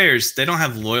 These players, they don't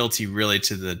have loyalty really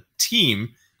to the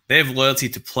team. They have loyalty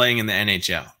to playing in the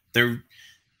NHL. They're,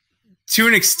 to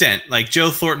an extent, like Joe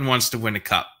Thornton wants to win a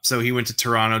cup, so he went to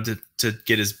Toronto to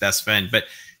get his best friend. But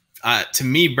to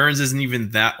me, Burns isn't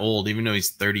even that old, even though he's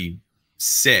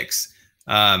 36.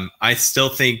 I still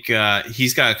think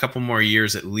he's got a couple more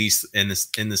years at least in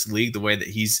this league. The way that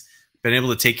he's been able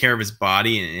to take care of his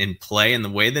body and play in the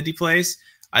way that he plays,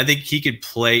 I think he could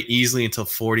play easily until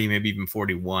 40, maybe even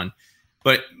 41.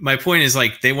 But my point is,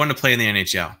 like, they want to play in the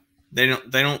NHL. They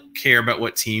don't care about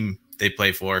what team they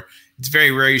play for. It's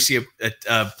very rare you see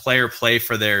a player play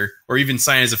for or even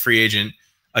sign as a free agent.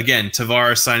 Again,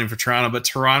 Tavares signing for Toronto, but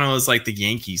Toronto is like the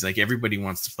Yankees. Like, everybody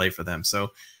wants to play for them.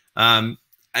 So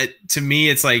to me,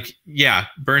 it's like, yeah,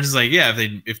 Burns is like, yeah,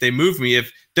 if they move me,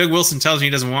 if Doug Wilson tells me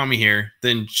he doesn't want me here,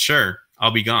 then sure,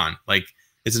 I'll be gone. Like,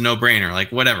 it's a no-brainer.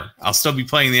 Like, whatever. I'll still be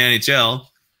playing the NHL,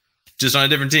 just on a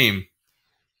different team.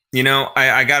 You know,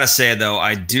 I got to say, though,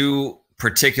 I do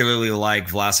particularly like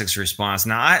Vlasic's response.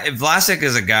 Now, Vlasic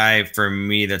is a guy for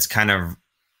me that's kind of,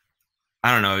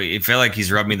 I don't know, I feel like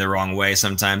he's rubbed me the wrong way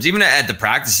sometimes. Even at the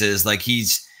practices, like he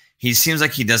seems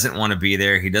like he doesn't want to be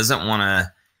there. He doesn't want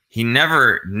to, he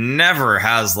never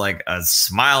has like a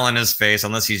smile on his face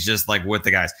unless he's just like with the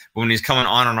guys. But when he's coming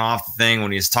on and off the thing,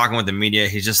 when he's talking with the media,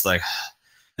 he's just like,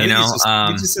 you know,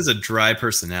 he just has a dry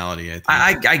personality. I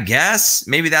think. I guess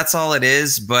maybe that's all it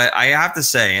is. But I have to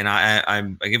say, and I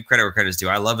give credit where credit is due.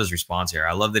 I love his response here.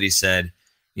 I love that he said,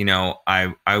 you know,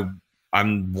 I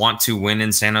want to win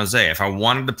in San Jose. If I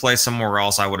wanted to play somewhere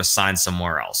else, I would have signed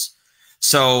somewhere else.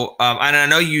 So, and I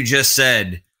know you just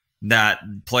said that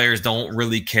players don't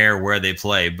really care where they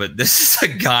play, but this is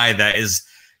a guy that is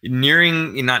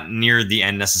not near the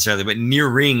end necessarily, but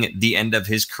nearing the end of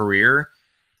his career.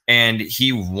 And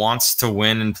he wants to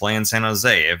win and play in San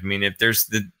Jose. I mean, if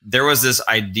there was this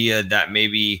idea that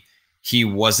maybe he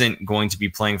wasn't going to be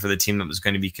playing for the team that was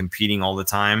going to be competing all the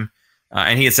time.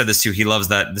 And he had said this too. He loves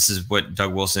that. This is what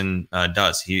Doug Wilson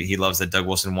does. He loves that Doug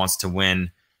Wilson wants to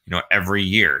win, you know, every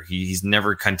year. He's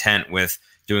never content with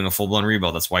doing a full-blown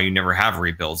rebuild. That's why you never have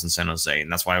rebuilds in San Jose.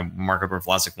 And that's why Marc-Edouard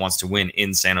Vlasic wants to win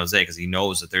in San Jose, because he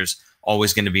knows that there's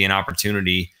always going to be an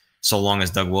opportunity so long as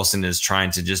Doug Wilson is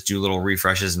trying to just do little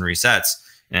refreshes and resets.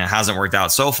 And it hasn't worked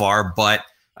out so far, but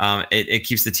it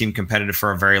keeps the team competitive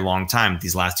for a very long time,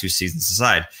 these last two seasons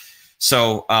aside.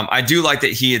 So I do like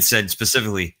that he had said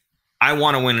specifically, I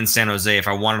want to win in San Jose. If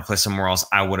I wanted to play somewhere else,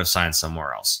 I would have signed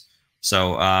somewhere else.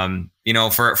 So, you know,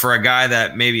 for a guy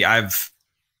that maybe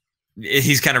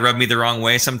he's kind of rubbed me the wrong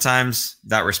way sometimes,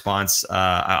 that response,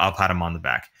 I'll pat him on the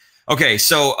back. Okay,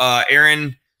 so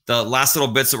Aaron, the last little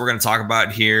bits that we're going to talk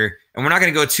about here, and we're not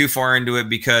going to go too far into it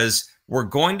because we're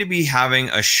going to be having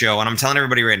a show, and I'm telling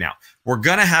everybody right now, we're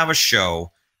going to have a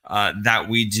show that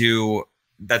we do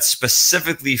that's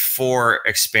specifically for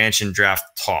expansion draft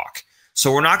talk.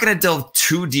 So we're not going to delve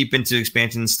too deep into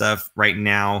expansion stuff right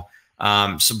now.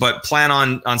 But plan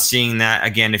on seeing that.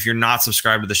 Again, if you're not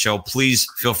subscribed to the show, please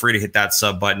feel free to hit that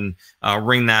sub button,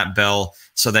 ring that bell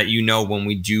so that you know when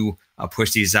we do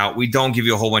push these out. We don't give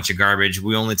you a whole bunch of garbage.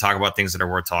 We only talk about things that are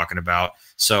worth talking about.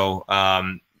 So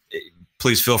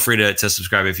please feel free to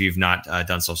subscribe if you've not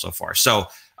done so far. So,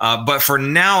 but for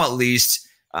now, at least,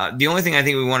 the only thing I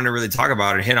think we wanted to really talk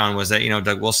about and hit on was that,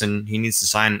 Doug Wilson, he needs to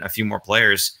sign a few more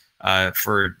players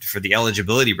for the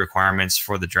eligibility requirements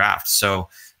for the draft. So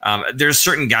there's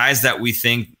certain guys that we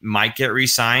think might get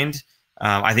re-signed.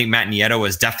 I think Matt Nieto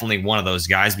is definitely one of those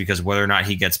guys, because whether or not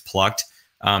he gets plucked,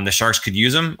 the Sharks could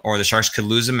use him, or the Sharks could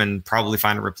lose him and probably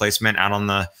find a replacement out on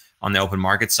the open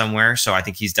market somewhere. So I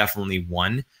think he's definitely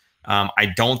one.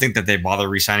 I don't think that they bother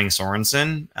re-signing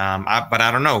Sorensen, but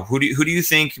I don't know. Who do you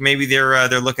think maybe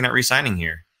they're looking at re-signing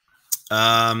here?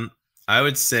 I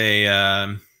would say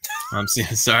I'm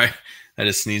sorry, I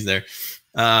just sneezed there.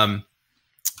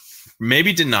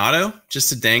 Maybe Donato, just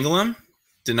to dangle him.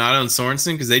 Donato and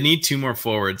Sorensen, because they need 2 more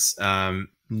forwards.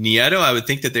 Nieto, I would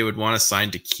think that they would want to sign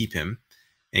to keep him,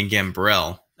 and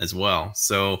Gambrell as well.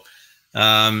 So,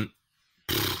 man,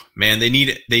 they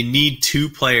need 2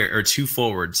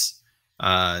 forwards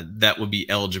that would be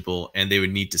eligible, and they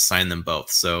would need to sign them both.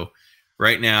 So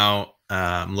right now,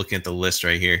 I'm looking at the list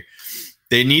right here.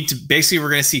 They need to, basically,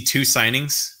 we're going to see 2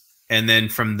 signings, and then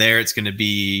from there, it's going to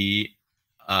be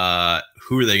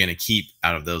who are they going to keep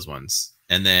out of those ones,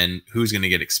 and then who's going to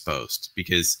get exposed.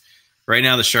 Because right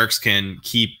now the Sharks can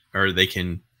keep, or they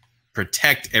can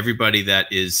protect everybody that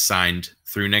is signed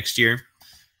through next year,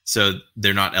 so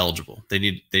they're not eligible. They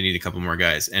need a couple more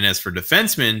guys. And as for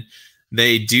defensemen,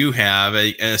 they do have,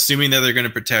 assuming that they're going to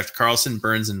protect Carlson,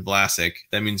 Burns, and Vlasic,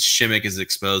 that means Šimik is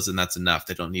exposed, and that's enough.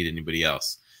 They don't need anybody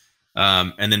else.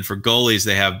 And then for goalies,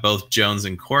 they have both Jones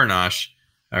and Koshinash,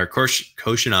 but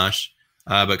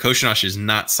Koshinash is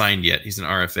not signed yet. He's an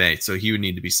RFA, so he would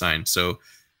need to be signed. So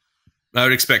I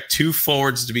would expect 2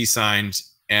 forwards to be signed,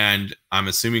 and I'm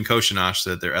assuming Koshinash,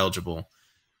 that they're eligible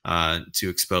to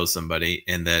expose somebody,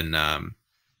 and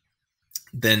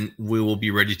then we will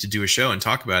be ready to do a show and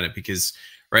talk about it, because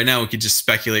right now we could just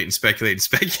speculate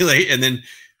and then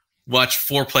watch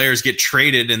 4 players get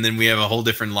traded, and then we have a whole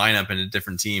different lineup and a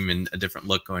different team and a different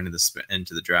look going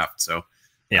into the draft. So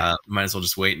yeah, might as well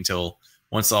just wait until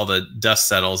once all the dust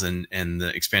settles and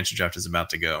the expansion draft is about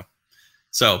to go.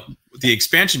 So the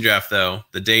expansion draft, though,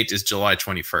 the date is July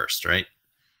 21st, right?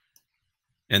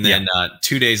 And then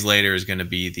 2 days later is going to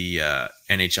be the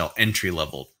NHL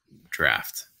entry-level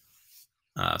draft.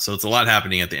 So it's a lot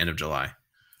happening at the end of July.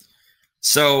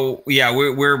 So, yeah,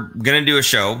 we're going to do a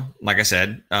show, like I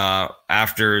said,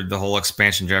 after the whole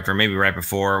expansion draft, or maybe right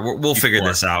before. We'll figure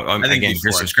this out. Again, if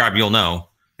you're subscribed, you'll know.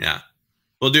 Yeah.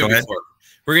 We'll do it before.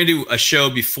 We're going to do a show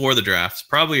before the draft,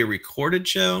 probably a recorded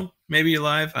show, maybe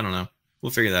live. I don't know.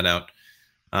 We'll figure that out.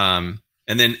 And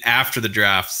then after the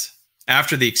draft,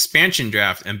 after the expansion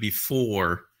draft and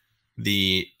before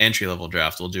the entry-level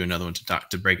draft, we'll do another one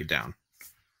to break it down.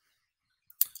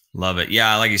 Love it.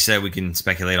 Yeah, like you said, we can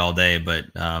speculate all day, but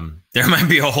there might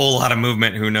be a whole lot of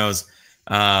movement. Who knows?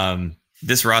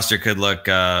 This roster could look,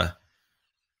 I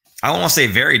don't want to say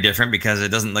very different, because it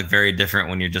doesn't look very different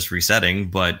when you're just resetting,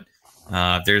 but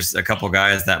there's a couple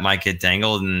guys that might get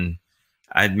dangled, and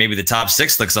maybe the top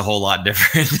 6 looks a whole lot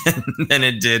different than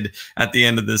it did at the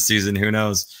end of this season. Who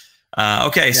knows?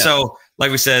 Okay, so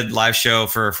like we said, live show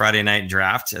for Friday night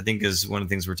draft, I think, is one of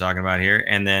the things we're talking about here.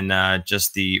 And then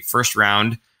just the first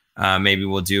round, maybe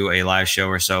we'll do a live show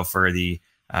or so for the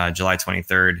July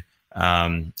 23rd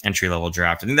entry-level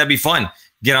draft. I think that'd be fun.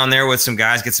 Get on there with some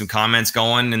guys, get some comments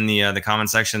going in the comment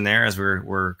section there, as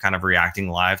we're kind of reacting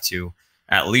live to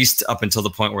at least up until the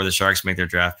point where the Sharks make their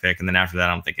draft pick. And then after that,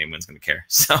 I don't think anyone's going to care.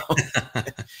 So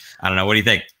I don't know. What do you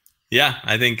think? Yeah,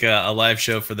 I think a live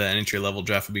show for the entry-level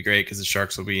draft would be great, because the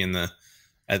Sharks will be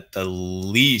at the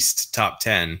least top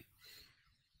 10,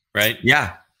 right?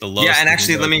 Yeah. Yeah, and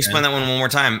actually, let me explain that one more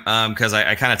time, because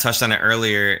I kind of touched on it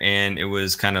earlier, and it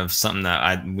was kind of something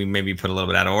that we maybe put a little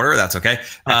bit out of order. That's okay.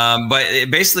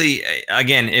 But basically,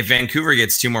 again, if Vancouver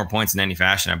gets 2 more points in any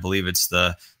fashion, I believe it's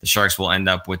the Sharks will end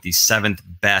up with the 7th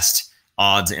best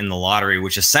odds in the lottery,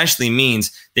 which essentially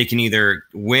means they can either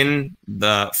win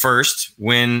the first,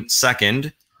 win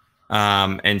second,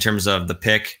 in terms of the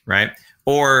pick, right?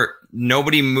 Or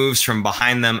nobody moves from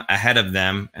behind them ahead of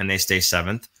them, and they stay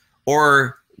 7th,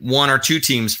 or 1 or 2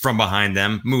 teams from behind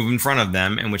them move in front of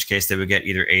them, in which case they would get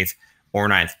either 8th or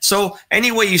 9th. So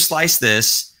any way you slice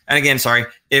this, and again, sorry,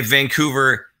 if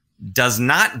Vancouver does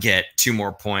not get 2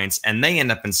 more points and they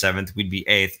end up in 7th, we'd be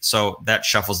 8th. So that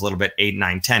shuffles a little bit, 8,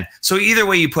 9, 10. So either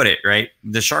way you put it, right,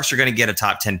 the Sharks are going to get a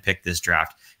top 10 pick this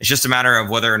draft. It's just a matter of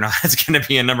whether or not it's going to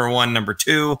be a number 1, number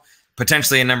 2,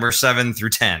 potentially a number 7 through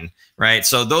 10, right?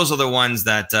 So those are the ones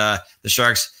that the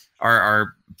Sharks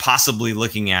are possibly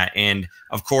looking at. And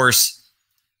of course,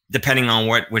 depending on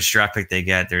which draft pick they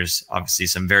get, there's obviously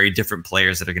some very different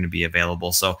players that are going to be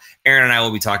available. So Aaron and I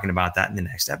will be talking about that in the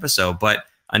next episode. But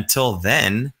until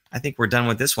then, I think we're done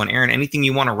with this one. Aaron, anything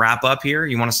you want to wrap up here?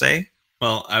 You want to say?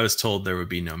 Well, I was told there would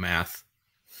be no math.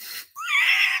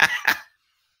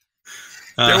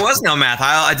 There was no math.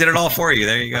 I did it all for you.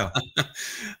 There you go.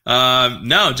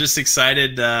 No, just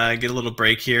excited. Get a little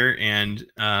break here. And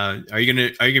are you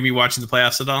gonna be watching the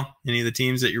playoffs at all? Any of the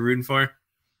teams that you're rooting for?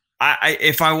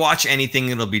 If I watch anything,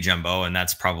 it'll be Jumbo, and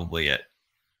that's probably it.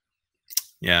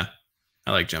 Yeah,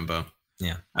 I like Jumbo.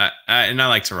 Yeah, and I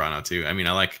like Toronto too. I mean,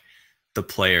 I like the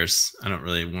players. I don't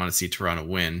really want to see Toronto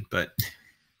win, but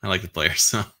I like the players.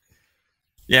 So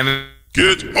yeah, man.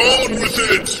 Get on with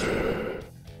it.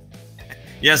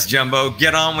 Yes, Jumbo,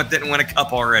 get on with it and win a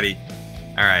cup already.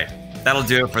 All right, that'll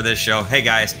do it for this show. Hey,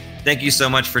 guys, thank you so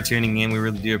much for tuning in. We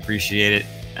really do appreciate it.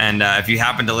 And if you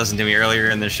happen to listen to me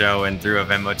earlier in the show and threw a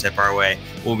Venmo tip our way,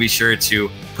 we'll be sure to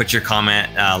put your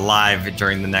comment live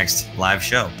during the next live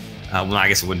show. Well, I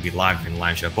guess it wouldn't be live during the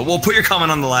live show, but we'll put your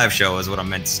comment on the live show is what I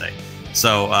meant to say.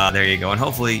 So there you go. And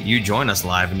hopefully you join us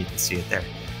live and you can see it there.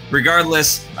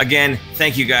 Regardless, again,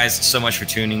 thank you guys so much for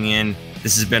tuning in.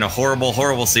 This has been a horrible,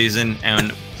 horrible season,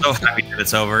 and so happy that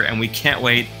it's over. And we can't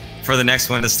wait for the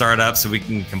next one to start up so we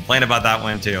can complain about that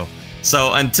one too.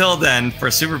 So until then,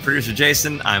 for super producer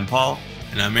Jason, I'm Paul.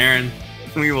 And I'm Aaron.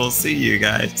 We will see you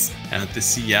guys at the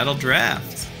Seattle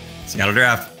Draft. Seattle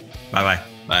Draft. Bye-bye.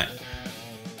 Bye.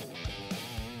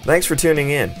 Thanks for tuning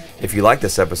in. If you like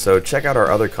this episode, check out our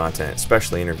other content,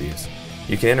 especially interviews.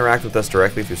 You can interact with us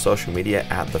directly through social media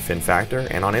at The Fin Factor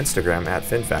and on Instagram at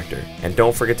Fin Factor. And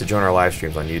don't forget to join our live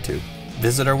streams on YouTube.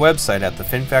 Visit our website at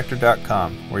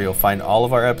thefinfactor.com, where you'll find all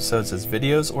of our episodes as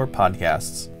videos or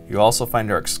podcasts. You'll also find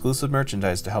our exclusive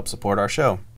merchandise to help support our show.